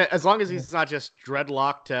 I mean, as long as he's not just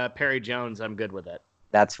dreadlocked Perry Jones, I'm good with it.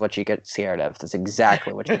 That's what you get scared of. That's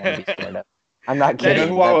exactly what you want to be scared of. I'm not You know kidding.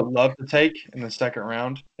 who I would love to take in the second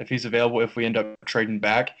round if he's available, if we end up trading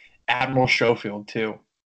back? Admiral Schofield, too.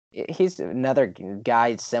 He's another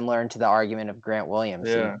guy similar to the argument of Grant Williams.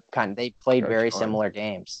 Yeah. They played very fine. similar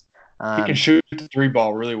games. He can shoot the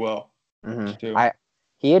 3-ball really well, too.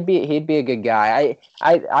 He'd be a good guy.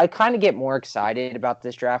 I kind of get more excited about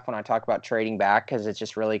this draft when I talk about trading back because it's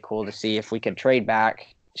just really cool to see if we could trade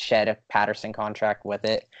back, shed a Patterson contract with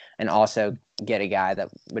it, and also get a guy that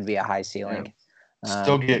would be a high ceiling.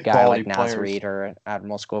 Still get guy like quality Naz players. Reid or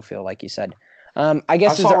Admiral Schofield, like you said. I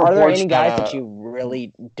guess I saw are there reports any guys that, that you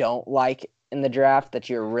really don't like in the draft that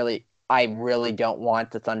I really don't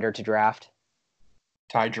want the Thunder to draft?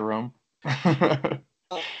 Ty Jerome.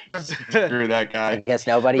 Screw that I guy. guess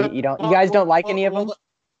nobody. You guys don't like any of them?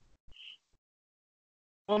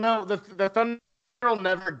 Well, no, the Thunder will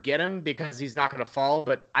never get him because he's not going to fall.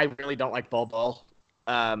 But I really don't like Bol Bol.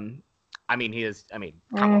 I mean, he is. I mean,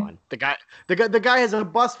 come on, the guy has a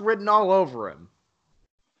bust written all over him.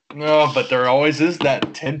 No, but there always is that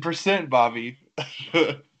 10%, Bobby.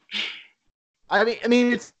 I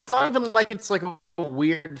mean, it's not even like it's like a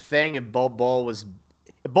weird thing. If Bol Bol was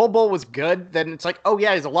good, then it's like, oh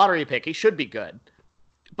yeah, he's a lottery pick. He should be good.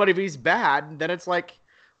 But if he's bad, then it's like,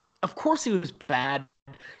 of course he was bad.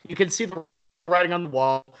 You can see the writing on the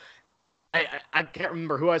wall. I can't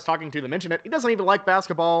remember who I was talking to that mentioned it. He doesn't even like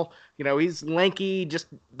basketball. You know, he's lanky. Just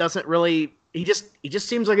doesn't really. He just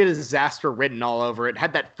seems like a disaster written all over it.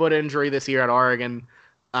 Had that foot injury this year at Oregon.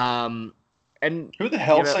 And who the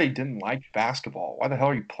hell said he didn't like basketball? Why the hell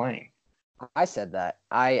are you playing? I said that.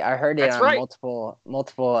 I heard it on multiple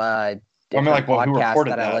different podcasts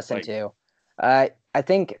that I listened to. I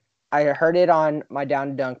think I heard it on my Down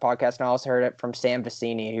to Dunk podcast, and I also heard it from Sam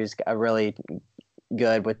Vecini, who's a really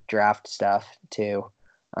good with draft stuff too,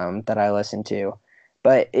 that I listen to.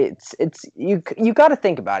 But it's you got to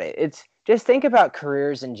think about it. It's just think about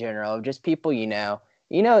careers in general, just people you know.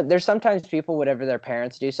 You know, there's sometimes people, whatever their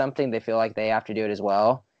parents do something, they feel like they have to do it as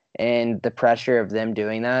well, and the pressure of them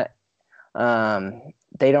doing that,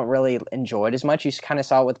 they don't really enjoy it as much. You kind of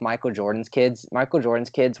saw it with Michael Jordan's kids. Michael Jordan's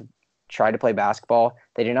kids tried to play basketball.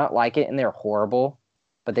 They do not like it, and they're horrible,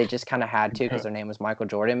 but they just kind of had to because their name was Michael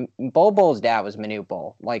Jordan. Bol Bol's dad was Manute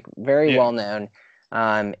Bol, like very well-known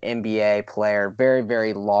NBA player, very,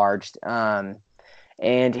 very large.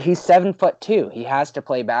 And he's 7'2". He has to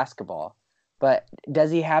play basketball. But does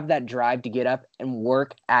he have that drive to get up and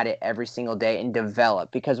work at it every single day and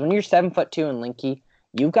develop? Because when you're 7'2" and lanky,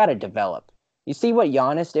 you've got to develop. You see what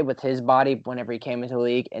Giannis did with his body whenever he came into the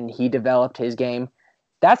league and he developed his game?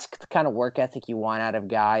 That's the kind of work ethic you want out of a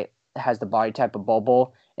guy that has the body type of Bol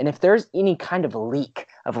Bol. And if there's any kind of leak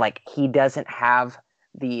of like he doesn't have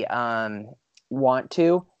the want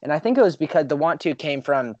to, and I think it was because the want to came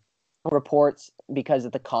from reports because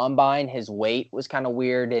at the combine his weight was kind of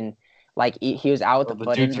weird and like he was out with a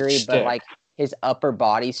foot injury, but like his upper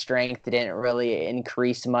body strength didn't really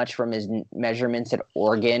increase much from his measurements at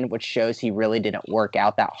Oregon, which shows he really didn't work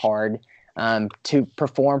out that hard to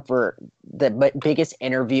perform for the biggest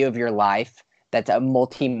interview of your life. That's a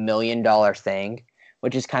multi-million-dollar thing,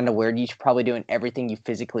 which is kind of weird. You're probably doing everything you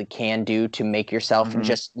physically can do to make yourself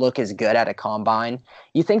just look as good at a combine.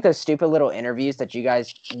 You think those stupid little interviews that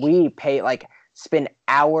we pay, like spend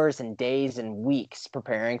hours and days and weeks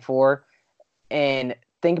preparing for, and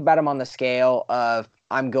think about them on the scale of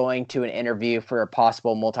I'm going to an interview for a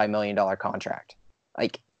possible multi-million-dollar contract.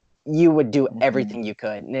 Like you would do everything you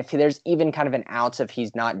could. And if there's even kind of an ounce of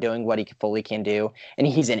he's not doing what he fully can do, and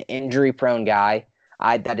he's an injury-prone guy,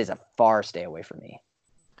 that is a far stay away from me.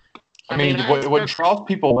 I mean, what draws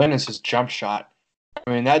people in is his jump shot.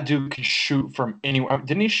 I mean, that dude can shoot from anywhere.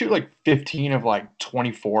 Didn't he shoot like 15 of like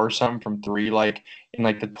 24 or something from three, like in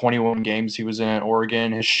like the 21 games he was in at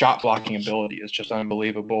Oregon? His shot blocking ability is just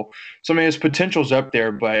unbelievable. So, I mean, his potential's up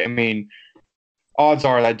there, but I mean, odds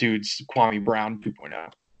are that dude's Kwame Brown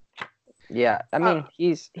 2.0. Yeah, I mean,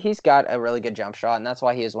 he's got a really good jump shot, and that's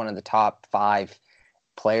why he was one of the top 5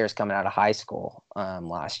 players coming out of high school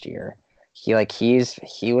last year. He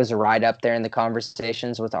was right up there in the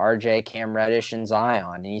conversations with RJ, Cam Reddish, and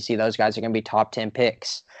Zion. And you see those guys are going to be top 10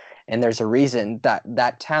 picks. And there's a reason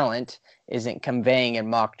that talent isn't conveying in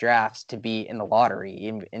mock drafts to be in the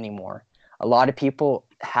lottery anymore. A lot of people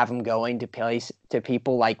have him going to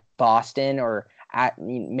people like Boston or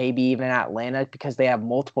maybe even Atlanta because they have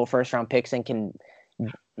multiple first-round picks and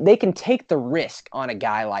they can take the risk on a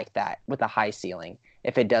guy like that with a high ceiling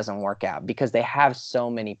if it doesn't work out because they have so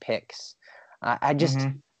many picks.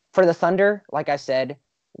 For the Thunder, like I said,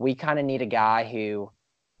 we kind of need a guy who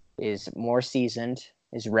is more seasoned,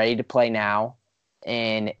 is ready to play now,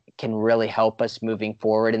 and can really help us moving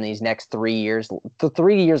forward in these next 3 years. The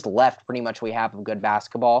 3 years left, pretty much, we have of good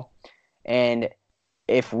basketball. And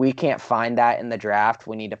if we can't find that in the draft,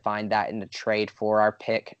 we need to find that in the trade for our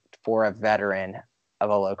pick for a veteran of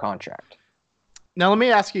a low contract. Now, let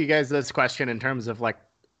me ask you guys this question in terms of like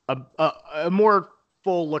a more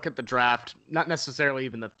full look at the draft, not necessarily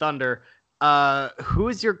even the Thunder. Who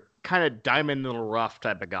is your kind of diamond in the rough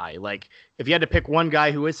type of guy? Like, if you had to pick one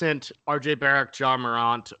guy who isn't RJ Barrett, Ja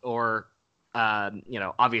Morant, or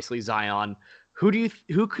obviously Zion,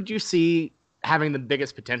 who could you see having the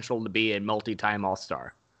biggest potential to be a multi-time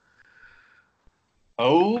All-Star?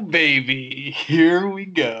 Oh baby, here we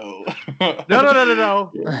go. No,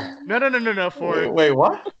 Ford. Wait,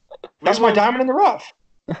 what? That's my diamond in the rough.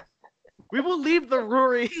 We will leave the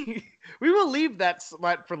Ruri. We will leave that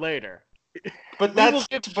spot for later. But that's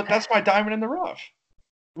my diamond in the rough.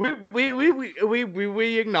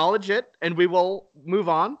 We acknowledge it, and we will move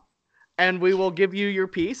on, and we will give you your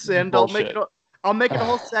piece, and Bullshit. I'll make it a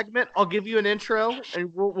whole segment. I'll give you an intro, and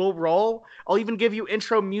we'll roll. I'll even give you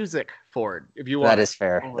intro music for it if you want. That is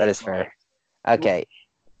fair. That is fair. Okay.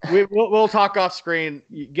 We'll talk off screen.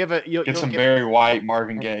 Get some Barry White,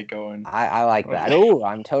 Marvin Gaye going. I like that. Oh,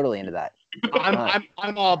 I'm totally into that.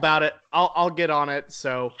 I'm all about it. I'll get on it.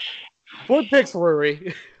 So, Ford picks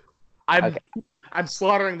Ruri. I'm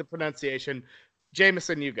slaughtering the pronunciation.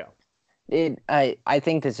 Jameson, you go. I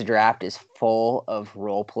think this draft is full of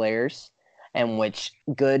role players, and which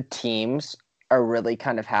good teams are really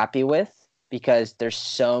kind of happy with, because there's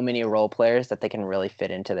so many role players that they can really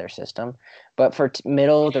fit into their system. But for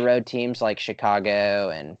middle of the road teams like Chicago,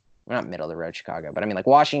 and not middle of the road Chicago, but I mean like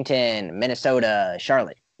Washington, Minnesota,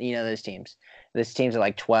 Charlotte, those teams. Those teams are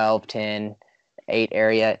like 12, 10, 8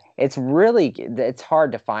 area. It's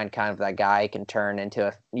hard to find kind of that guy can turn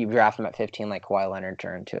into you draft him at 15 like Kawhi Leonard,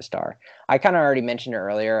 turn into a star. I kind of already mentioned it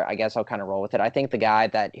earlier. I guess I'll kind of roll with it. I think the guy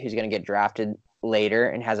who's going to get drafted later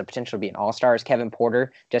and has a potential to be an all-star is Kevin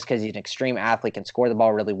Porter, just because he's an extreme athlete, can score the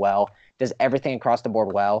ball really well, does everything across the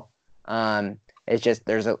board well. It's just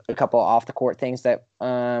there's a couple off the court things that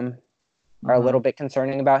are a little bit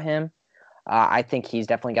concerning about him. I think he's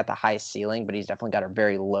definitely got the highest ceiling, but he's definitely got a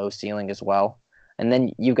very low ceiling as well. And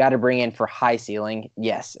then you got to bring in for high ceiling.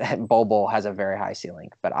 Yes, Bol has a very high ceiling,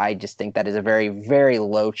 but I just think that is a very, very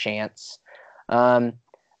low chance. But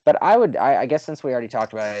I guess since we already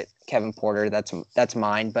talked about it, Kevin Porter, that's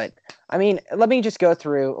mine. But I mean, let me just go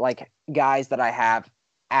through like guys that I have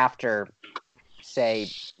after, say,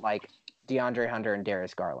 like DeAndre Hunter and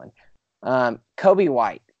Darius Garland. Kobe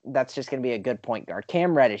White, that's just going to be a good point guard.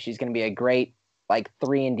 Cam Reddish, he's going to be a great like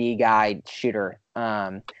 3-and-D guy shooter.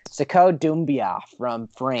 Sekou Doumbia from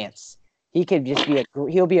France. He could just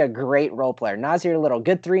he'll be a great role player. Nasir Little,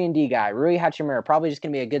 good 3-and-D guy. Rui Hachimura, probably just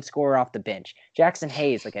gonna be a good scorer off the bench. Jackson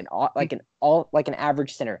Hayes, like an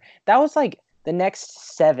average center. That was like the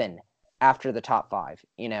next 7 after the top 5.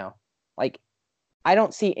 Like I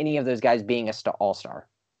don't see any of those guys being a all-star.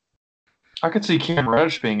 I could see Cam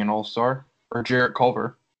Reddish being an all-star, or Jarrett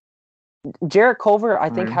Culver. Jarrett Culver,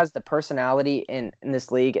 I think, has the personality in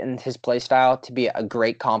this league and his play style to be a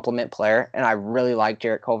great complement player, and I really like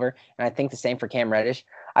Jarrett Culver, and I think the same for Cam Reddish.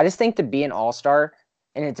 I just think to be an all-star,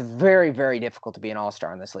 and it's very, very difficult to be an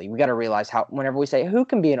all-star in this league. We got to realize whenever we say who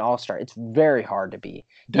can be an all-star, it's very hard to be.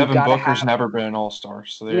 Devin Booker's never been an all-star,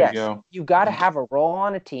 so there you go. You got to have a role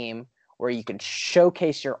on a team where you can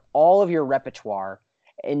showcase all of your repertoire,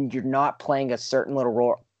 and you're not playing a certain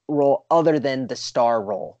little role other than the star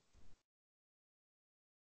role.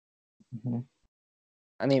 Mm-hmm.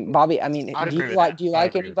 I mean, Bobby. Do you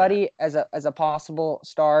like anybody as a possible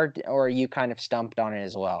star, or are you kind of stumped on it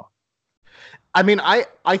as well? I mean, I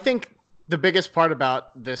think the biggest part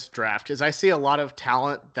about this draft is I see a lot of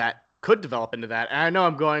talent that could develop into that. And I know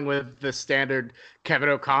I'm going with the standard Kevin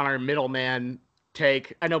O'Connor middleman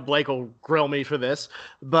take. I know Blake will grill me for this,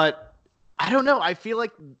 but I don't know. I feel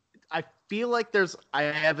like I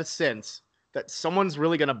have a sense that someone's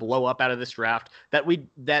really going to blow up out of this draft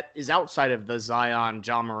that is outside of the Zion,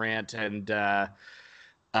 Ja Morant, and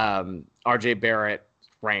RJ Barrett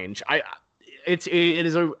range. It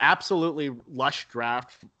is an absolutely lush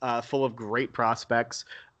draft, full of great prospects.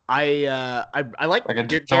 I like a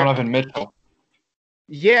Donovan Mitchell.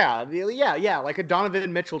 Yeah, like a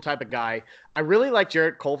Donovan Mitchell type of guy. I really like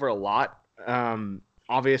Jarrett Culver a lot.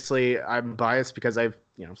 Obviously, I'm biased because I've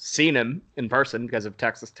seen him in person because of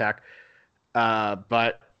Texas Tech.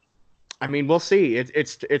 But I mean, we'll see.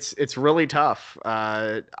 It's really tough.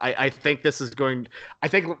 I think this is going. I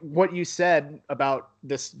think what you said about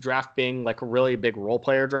this draft being like a really big role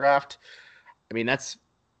player draft. I mean, that's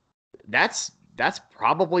that's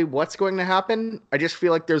probably what's going to happen. I just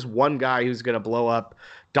feel like there's one guy who's going to blow up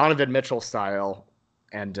Donovan Mitchell style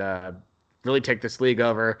and really take this league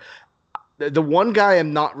over. The one guy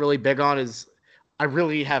I'm not really big on is I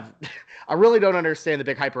really don't understand the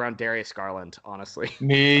big hype around Darius Garland, honestly.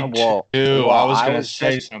 Me too. Well, I was going to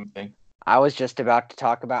say something. I was just about to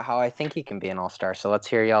talk about how I think he can be an all-star, so let's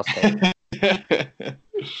hear y'all's take.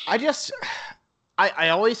 I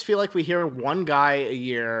always feel like we hear one guy a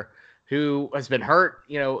year who has been hurt,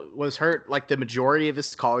 was hurt like the majority of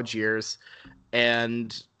his college years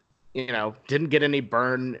and, didn't get any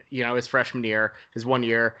burn, his freshman year, his 1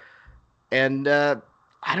 year. And I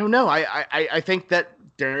don't know. I think that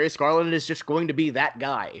Darius Garland is just going to be that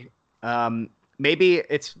guy. Maybe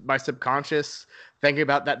it's my subconscious thinking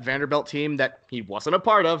about that Vanderbilt team that he wasn't a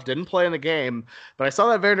part of, didn't play in the game, but I saw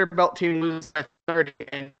that Vanderbilt team lose by 30,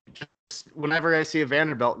 and just whenever I see a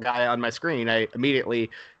Vanderbilt guy on my screen, I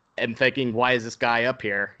immediately am thinking, why is this guy up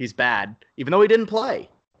here? He's bad, even though he didn't play.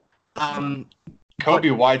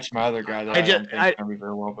 Kobe White's my other guy that I don't think can be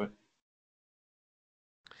very well, but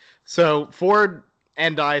so Ford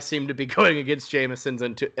and I seem to be going against Jameson's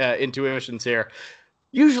intuitions here.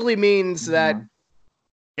 Usually means that,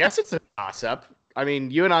 yes, it's a toss-up. I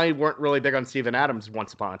mean, you and I weren't really big on Steven Adams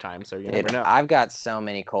once upon a time, so you never know. I've got so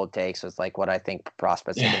many cold takes with like what I think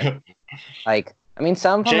prospects are going to be. Like, I mean,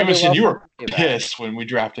 some Jameson, you were pissed when we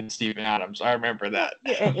drafted Steven Adams. I remember that.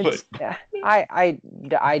 I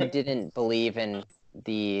didn't believe in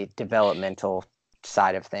the developmental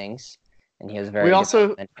side of things, and he was very. We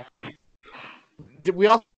also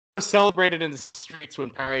celebrated in the streets when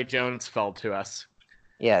Perry Jones fell to us.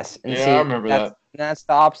 Yes, and I remember that. That's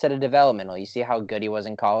the opposite of developmental. You see how good he was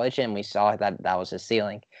in college, and we saw that was his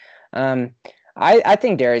ceiling. I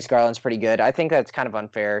think Darius Garland's pretty good. I think that's kind of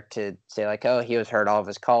unfair to say like, oh, he was hurt all of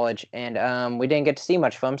his college, and we didn't get to see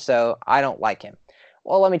much of him, so I don't like him.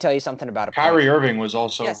 Well, let me tell you something about a Kyrie Irving was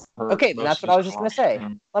also hurt. Okay, that's what I was just going to say.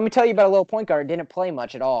 Let me tell you about a little point guard. Didn't play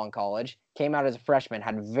much at all in college. Came out as a freshman.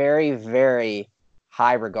 Had very, very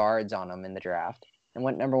high regards on him in the draft. And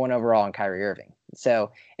went number 1 overall in Kyrie Irving.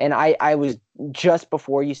 So, and I was just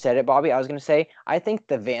before you said it, Bobby, I was going to say, I think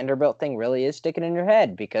the Vanderbilt thing really is sticking in your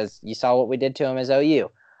head because you saw what we did to him as OU.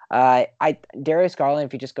 Darius Garland,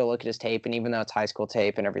 if you just go look at his tape, and even though it's high school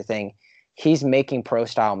tape and everything, he's making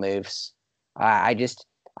pro-style moves. I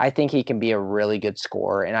think he can be a really good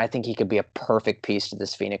scorer, and I think he could be a perfect piece to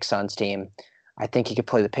this Phoenix Suns team. I think he could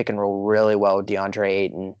play the pick and roll really well with DeAndre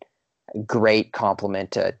Ayton. Great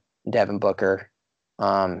compliment to Devin Booker.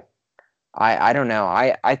 I don't know.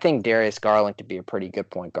 I think Darius Garland could be a pretty good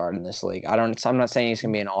point guard in this league. I'm not saying he's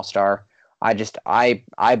gonna be an all-star.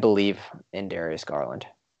 I believe in Darius Garland.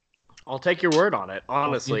 I'll take your word on it,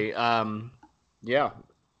 honestly. Yeah.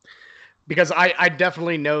 Because I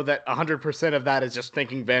definitely know that 100% of that is just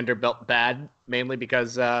thinking Vanderbilt bad, mainly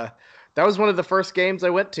because that was one of the first games I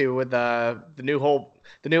went to with the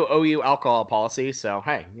new OU alcohol policy. So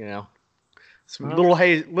hey, it's a little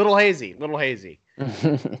hazy.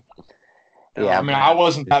 Yeah, I mean, I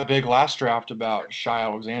wasn't that big last draft about Shai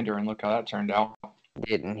Alexander, and look how that turned out.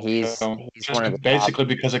 And he's one of the basically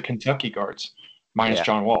because of Kentucky guards, minus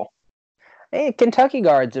John Wall. Hey, Kentucky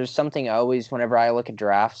guards, there's something always, whenever I look at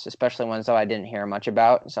drafts, especially ones that I didn't hear much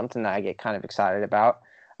about, something that I get kind of excited about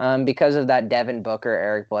because of that Devin Booker,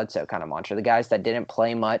 Eric Bledsoe kind of mantra. The guys that didn't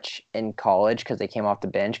play much in college because they came off the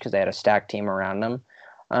bench because they had a stacked team around them.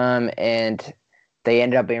 And they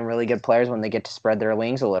ended up being really good players when they get to spread their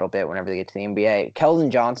wings a little bit whenever they get to the NBA.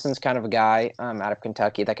 Keldon Johnson's kind of a guy out of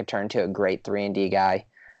Kentucky that could turn into a great 3-and-D guy.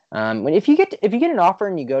 If you get an offer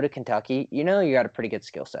and you go to Kentucky, you got a pretty good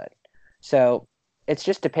skill set. So it's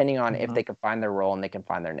just depending on if they can find their role and they can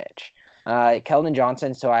find their niche. Keldon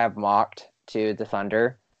Johnson, so I have mocked to the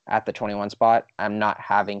Thunder at the 21 spot. I'm not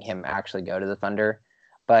having him actually go to the Thunder,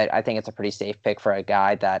 but I think it's a pretty safe pick for a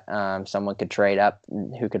guy that someone could trade up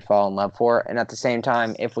who could fall in love for. And at the same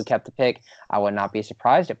time, if we kept the pick, I would not be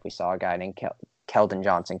surprised if we saw a guy named Keldon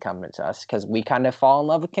Johnson come to us because we kind of fall in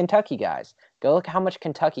love with Kentucky guys. Go look how much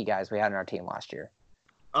Kentucky guys we had in our team last year.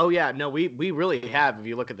 Oh, yeah. No, we really have, if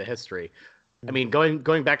you look at the history. I mean,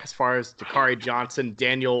 going back as far as Dakari Johnson,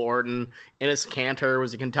 Daniel Orton, Enes Kanter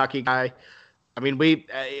was a Kentucky guy. I mean,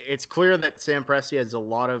 it's clear that Sam Presti has a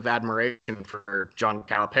lot of admiration for John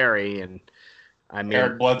Calipari, and I mean,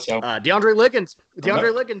 Eric Bledsoe. DeAndre Liggins.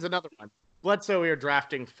 DeAndre Liggins, another one. Bledsoe, we were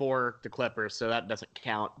drafting for the Clippers, so that doesn't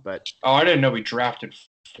count. But I didn't know we drafted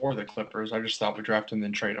for the Clippers. I just thought we drafted and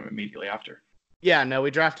then trade them immediately after. Yeah, no, we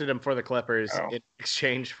drafted him for the Clippers in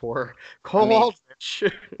exchange for Cole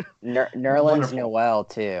Aldrich. Nerlens Noel,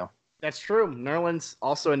 too. That's true. Nerlens,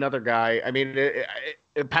 also another guy. I mean,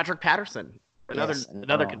 Patrick Patterson.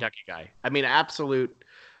 another Kentucky guy. I mean, absolute.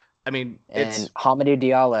 I mean, it's Hamidou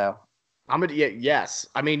Diallo. Yes.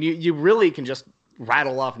 I mean, you really can just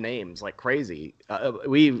rattle off names like crazy.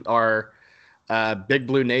 We are Big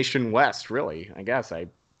Blue Nation West, really. I guess I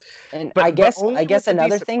guess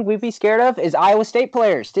another thing we'd be scared of is Iowa State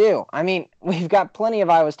players too. I mean, we've got plenty of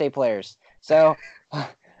Iowa State players. So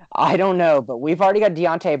I don't know, but we've already got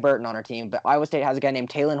Deontay Burton on our team. But Iowa State has a guy named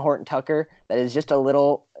Taylor Horton Tucker that is just a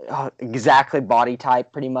little exactly body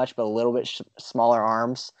type, pretty much, but a little bit smaller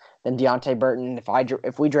arms than Deontay Burton.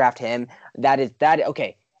 If we draft him,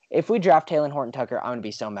 okay. If we draft Taylor Horton Tucker, I'm gonna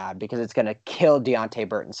be so mad because it's gonna kill Deontay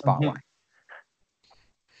Burton's spotlight.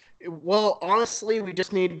 Well, honestly, we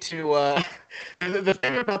just need to. The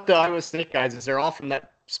thing about the Iowa State guys is they're all from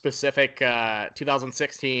that specific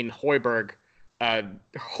 2016 Hoiberg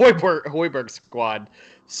squad.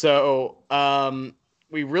 So what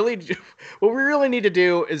we really need to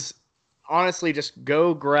do is honestly just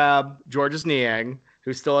go grab Georges Niang,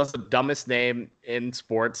 who still has the dumbest name in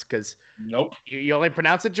sports because you only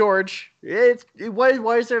pronounce it George.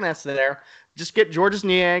 Why is there an S there? Just get Georges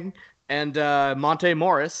Niang and Monte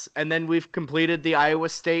Morris, and then we've completed the Iowa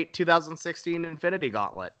State 2016 Infinity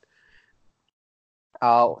Gauntlet.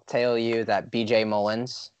 I'll tell you that BJ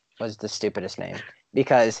Mullins was the stupidest name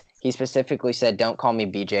because he specifically said, "Don't call me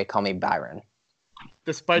BJ, call me Byron."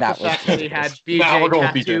 Despite the fact that he had BJ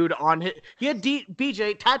tattooed on his,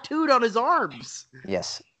 BJ tattooed on his arms.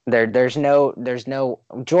 Yes, there's no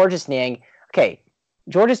Georges Niang. Okay,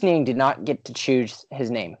 Georges Niang did not get to choose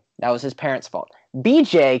his name. That was his parents' fault.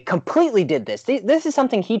 BJ completely did this. This is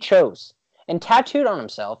something he chose and tattooed on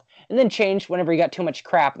himself and then changed whenever he got too much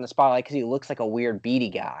crap in the spotlight because he looks like a weird beady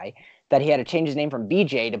guy that he had to change his name from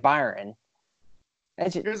BJ to Byron.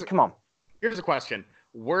 Come on. Here's a question.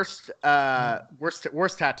 Worst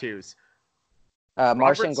tattoos.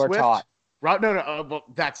 Marcin Gortat. Well,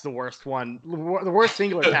 that's the worst one. The worst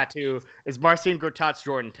singular tattoo is Marcin Gortat's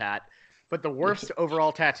Jordan tat. But the worst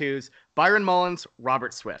overall tattoos, Byron Mullins,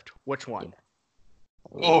 Robert Swift. Which one?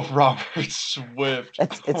 Oh, Robert Swift.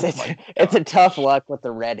 It's a tough luck with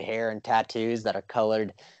the red hair and tattoos that are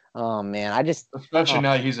colored. Oh, man. Especially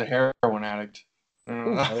now he's a heroin addict.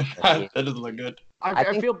 That doesn't look good.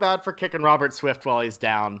 I feel bad for kicking Robert Swift while he's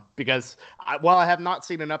down because while I have not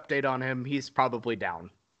seen an update on him, he's probably down.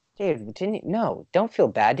 Dude, don't feel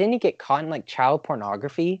bad. Didn't he get caught in like child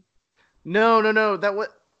pornography? No.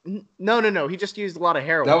 No. He just used a lot of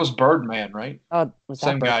heroin. That was Birdman, right? Oh, was that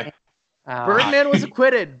same guy? Birdman was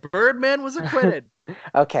acquitted.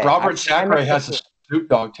 Okay. Robert Zachary has a Snoop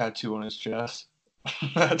Dogg tattoo on his chest.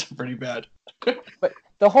 That's pretty bad. But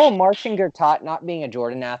the whole Marcin Gortat not being a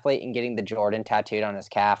Jordan athlete and getting the Jordan tattooed on his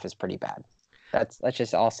calf is pretty bad.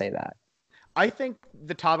 I'll say that. I think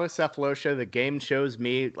the Thomas Cephalosha, the game shows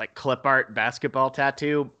me like clip art basketball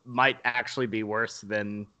tattoo might actually be worse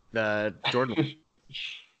than the Jordan.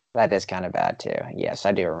 That is kind of bad too. Yes,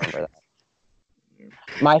 I do remember that.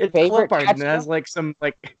 My favorite clip art and it has like some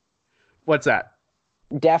like, what's that?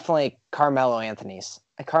 Definitely Carmelo Anthony's.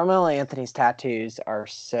 Carmelo Anthony's tattoos are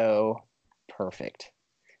so perfect.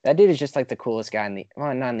 That dude is just like the coolest guy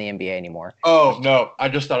not in the NBA anymore. Oh no, I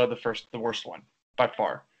just thought of the worst one by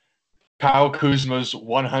far. Kyle Kuzma's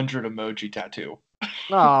 100 emoji tattoo.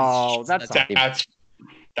 Oh, that's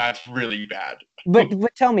really bad. But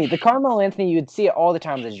tell me, the Carmelo Anthony, you'd see it all the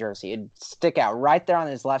time with his jersey. It'd stick out right there on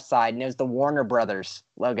his left side, and it was the Warner Brothers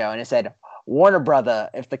logo, and it said, Warner Brother,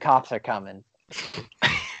 if the cops are coming.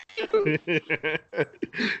 Oh, man,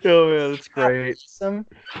 that's great. Awesome.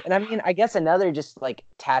 And I mean, I guess another just like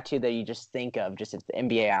tattoo that you just think of, just as the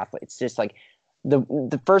NBA athlete, it's just like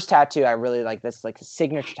the first tattoo I really like. This like the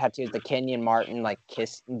signature tattoo is the Kenyon Martin like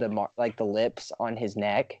kiss the lips on his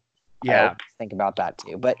neck. Yeah, think about that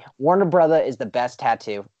too. But Warner Brother is the best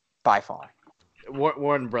tattoo by far.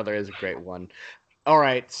 Warner Brother is a great one. All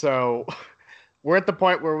right, so we're at the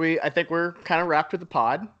point where I think we're kind of wrapped with the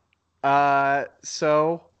pod.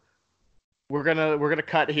 So we're gonna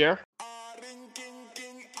cut here.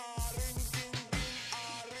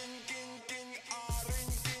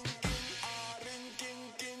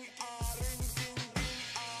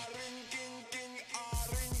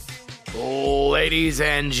 Ladies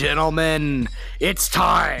and gentlemen, it's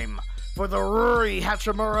time for the Rory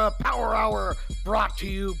Hachimura Power Hour, brought to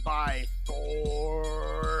you by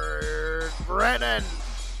Thor Brennan.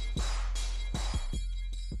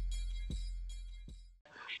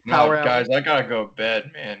 Guys, I gotta go to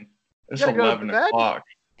bed, man. It's 11 o'clock.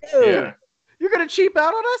 Dude, yeah. You're gonna cheap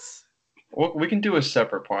out on us? Well, we can do a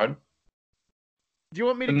separate pod. Do you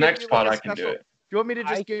want me to the next pod? I can do it. Do you want me to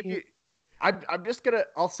just give you? I'm just gonna.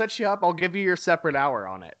 I'll set you up. I'll give you your separate hour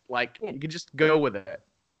on it. Like you can just go with it.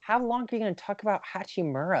 How long are you going to talk about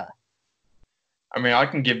Hachimura? I mean, I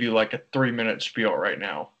can give you like a 3-minute spiel right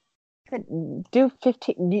now. Do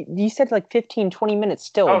 15. You said like 15, 20 minutes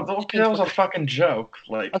still. Oh, okay, that was a fucking joke.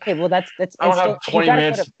 Like, okay, well that's. I don't have 20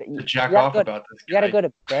 minutes to jack off about this guy. You got to go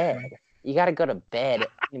to bed. You got to go to bed.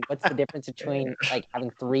 I mean, what's the difference between like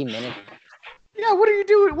having 3 minutes? Yeah, what are you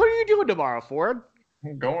doing? What are you doing tomorrow, Ford?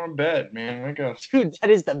 I'm going to bed, man. I got Dude, that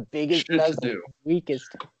is the biggest, shit to do.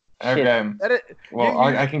 Weakest. Okay. Well,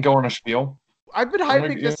 I can go on a spiel. I've been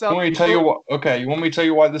hyping this up. Let me tell you what. Okay, you want me to tell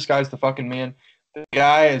you why this guy's the fucking man? The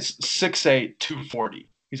guy is 6'8", 240.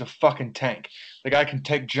 He's a fucking tank. The guy can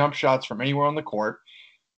take jump shots from anywhere on the court.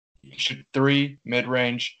 He can shoot 3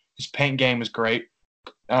 mid-range. His paint game is great.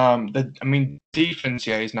 Defense,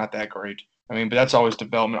 yeah, he's not that great. I mean, but that's always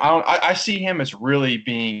development. I see him as really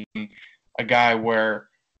being a guy where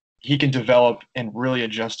he can develop and really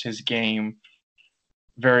adjust his game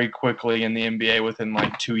very quickly in the NBA within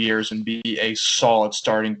like 2 years and be a solid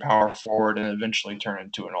starting power forward and eventually turn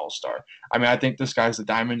into an all-star. I mean, I think this guy's the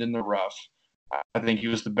diamond in the rough. I think he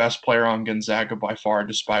was the best player on Gonzaga by far,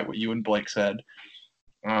 despite what you and Blake said.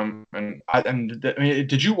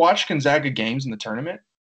 Did you watch Gonzaga games in the tournament?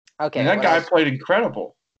 Okay, that guy played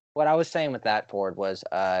incredible. What I was saying with that, Ford, was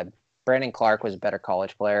Brandon Clark was a better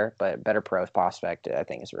college player, but better pro prospect, I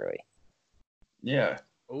think, is Rui. Yeah.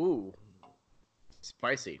 Ooh.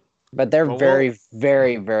 Spicy. But they're very,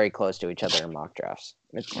 very, very close to each other in mock drafts.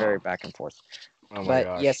 It's very back and forth. Oh but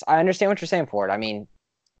gosh. Yes, I understand what you're saying, Ford. I mean,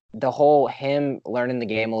 the whole him learning the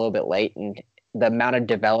game a little bit late and the amount of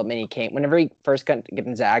development he came. Whenever he first got to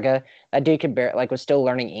Gonzaga, that dude was still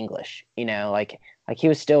learning English. You know, like he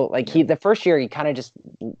was still the first year he kind of just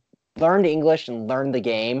learned English and learned the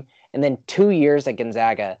game, and then 2 years at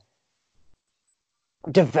Gonzaga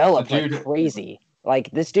developed like crazy.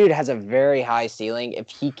 Like, this dude has a very high ceiling if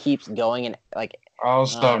he keeps going and, like... Oh,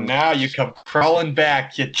 so now you come crawling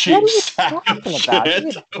back, you cheap sack of shit.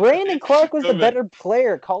 Dude, Brandon Clark was the better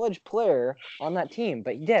college player on that team.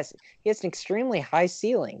 But, yes, he has an extremely high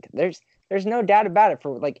ceiling. There's no doubt about it.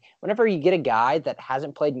 For like, whenever you get a guy that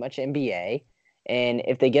hasn't played much NBA, and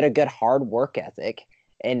if they get a good hard work ethic,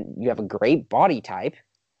 and you have a great body type,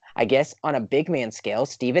 I guess on a big man scale,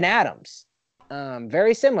 Steven Adams.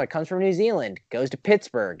 Very similar, comes from New Zealand, goes to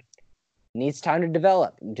Pittsburgh, needs time to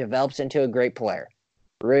develop, develops into a great player.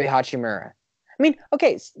 Rui Hachimura. I mean,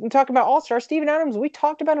 okay, talk about All-Star. Steven Adams, we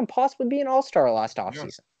talked about him possibly being All-Star last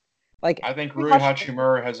offseason. Like, I think Rui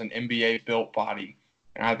Hachimura has an NBA-built body,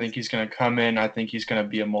 and I think he's going to come in. I think he's going to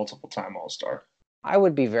be a multiple-time All-Star. I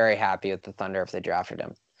would be very happy with the Thunder if they drafted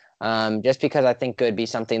him. Just because I think it would be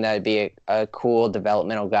something that would be a cool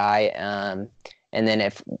developmental guy. And then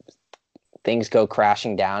if things go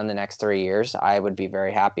crashing down in the next 3 years, I would be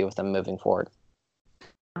very happy with them moving forward.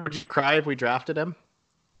 Would you cry if we drafted him?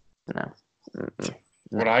 No. Mm-mm.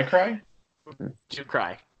 Would I cry? Would you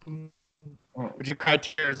cry? Would you cry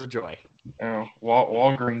tears of joy? Oh,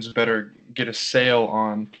 Walgreens better get a sale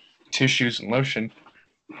on tissues and lotion.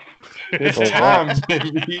 It's time,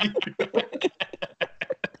 baby.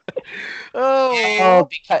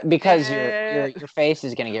 Because your face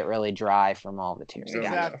is gonna get really dry from all the tears.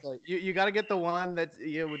 Exactly. You got to get the one that's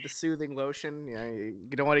with the soothing lotion.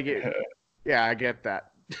 You don't want to get. Yeah, I get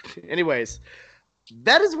that. Anyways,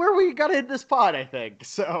 that is where we got to hit this pod, I think.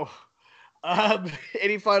 So,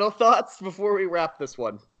 any final thoughts before we wrap this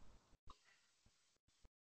one?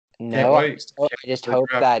 No, I just hope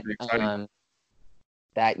that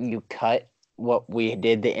that you cut what we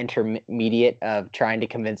did, the intermediate of trying to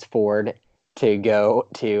convince Ford to go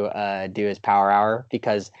to do his power hour,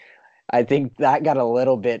 because I think that got a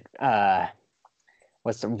little bit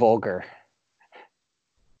vulgar.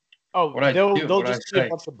 Oh, they'll just be a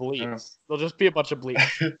bunch of bleeps. Yeah. They'll just be a bunch of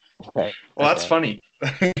bleeps. Okay. Well, that's funny.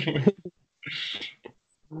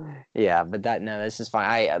 Yeah, but this is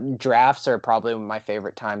fine. Drafts are probably my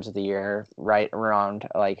favorite times of the year, right around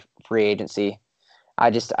like free agency. I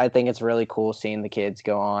think it's really cool seeing the kids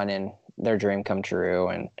go on and their dream come true,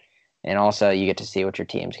 and also you get to see what your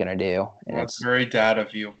team's gonna do. And that's very dad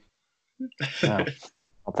of you. Well,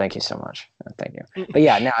 thank you so much. Thank you. But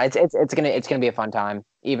yeah, no, it's gonna be a fun time.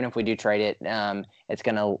 Even if we do trade it, it's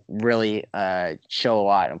gonna really show a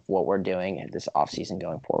lot of what we're doing this offseason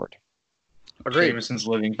going forward. Jameson's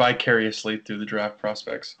living vicariously through the draft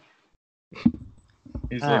prospects.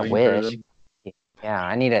 He's living through them. Yeah,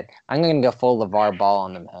 I need it. I'm going to go full LeVar Ball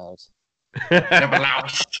on them hoes. Never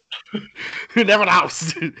lost. Never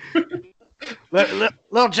lost.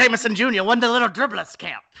 Little Jameson Jr. won the little dribblers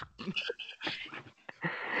camp.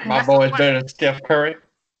 My boy's better than Steph Curry.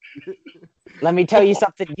 Let me tell you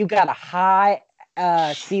something. You got a high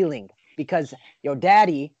ceiling because your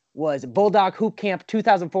daddy was Bulldog Hoop Camp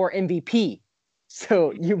 2004 MVP.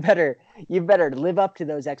 So you better live up to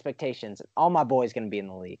those expectations. All my boys going to be in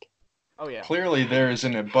the league. Oh yeah. Clearly, there is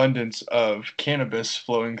an abundance of cannabis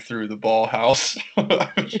flowing through the ball house.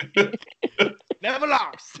 Never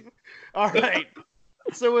lost. All right.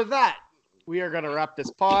 So with that, we are going to wrap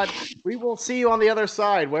this pod. We will see you on the other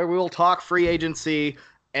side where we will talk free agency,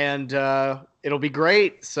 and it'll be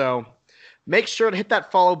great. So make sure to hit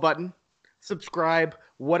that follow button, subscribe,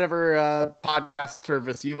 whatever podcast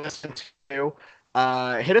service you listen to.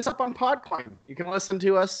 Hit us up on Podcoin. You can listen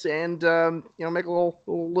to us and make a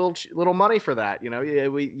little money for that.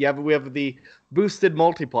 We have the boosted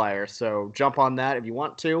multiplier, so jump on that if you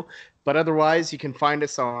want to. But otherwise, you can find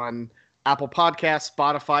us on Apple Podcasts,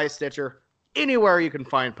 Spotify, Stitcher, anywhere you can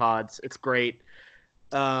find pods. It's great.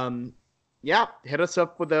 Hit us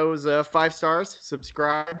up with those 5 stars,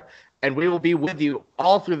 subscribe, and we will be with you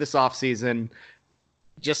all through this offseason.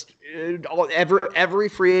 Just every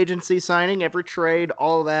free agency signing, every trade,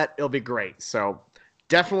 all of that, it'll be great. So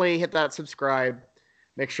definitely hit that subscribe.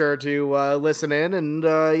 Make sure to listen in, and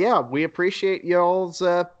we appreciate y'all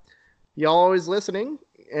always listening,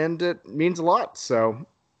 and it means a lot. So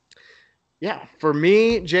for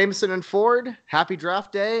me, Jameson and Ford, happy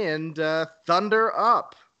draft day, and Thunder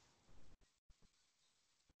up.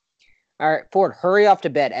 All right, Ford, hurry off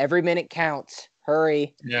to bed. Every minute counts.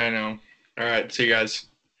 Hurry. Yeah, I know. All right, see you guys.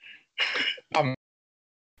 Dream,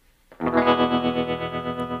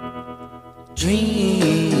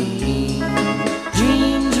 dream,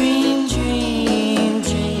 dream, dream, dream,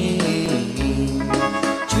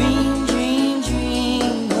 dream, dream,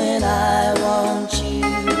 dream when I want you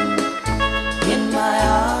in my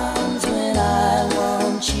arms, when I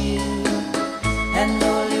want you, and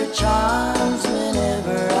all your charms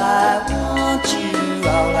whenever I want you.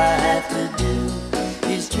 All I have to do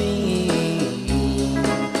is dream.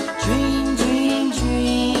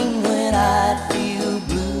 I feel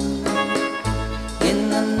blue in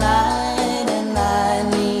the night, and I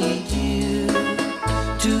need you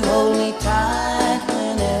to hold me tight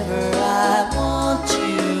whenever I want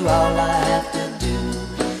you. All I have to do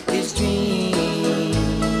is dream.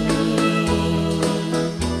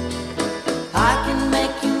 I can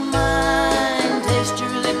make you mine, taste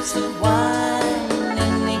your lips of wine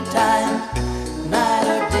anytime, night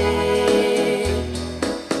or day.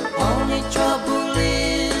 Only trouble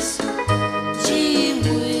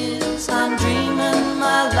I'm dreaming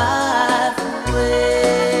my life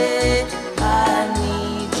away. I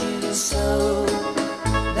need you so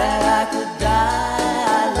that I could die.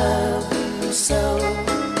 I love you so,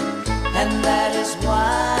 and that is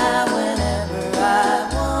why whenever I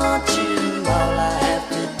want you, all I have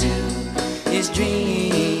to do is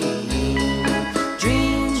dream.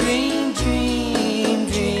 Dream, dream, dream,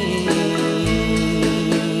 dream.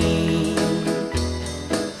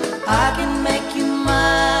 I can make you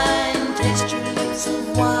mine, taste your lips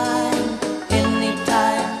of wine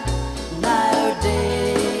anytime, night or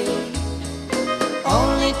day.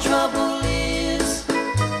 Only trouble is,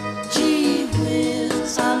 gee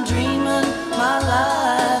whiz, I'm dreaming my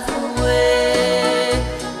life away.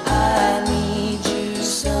 I need you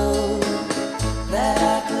so that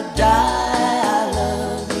I could die. I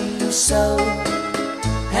love you so,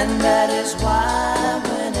 and that is why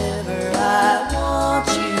whenever I want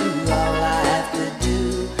you, all I have to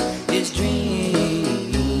do is dream.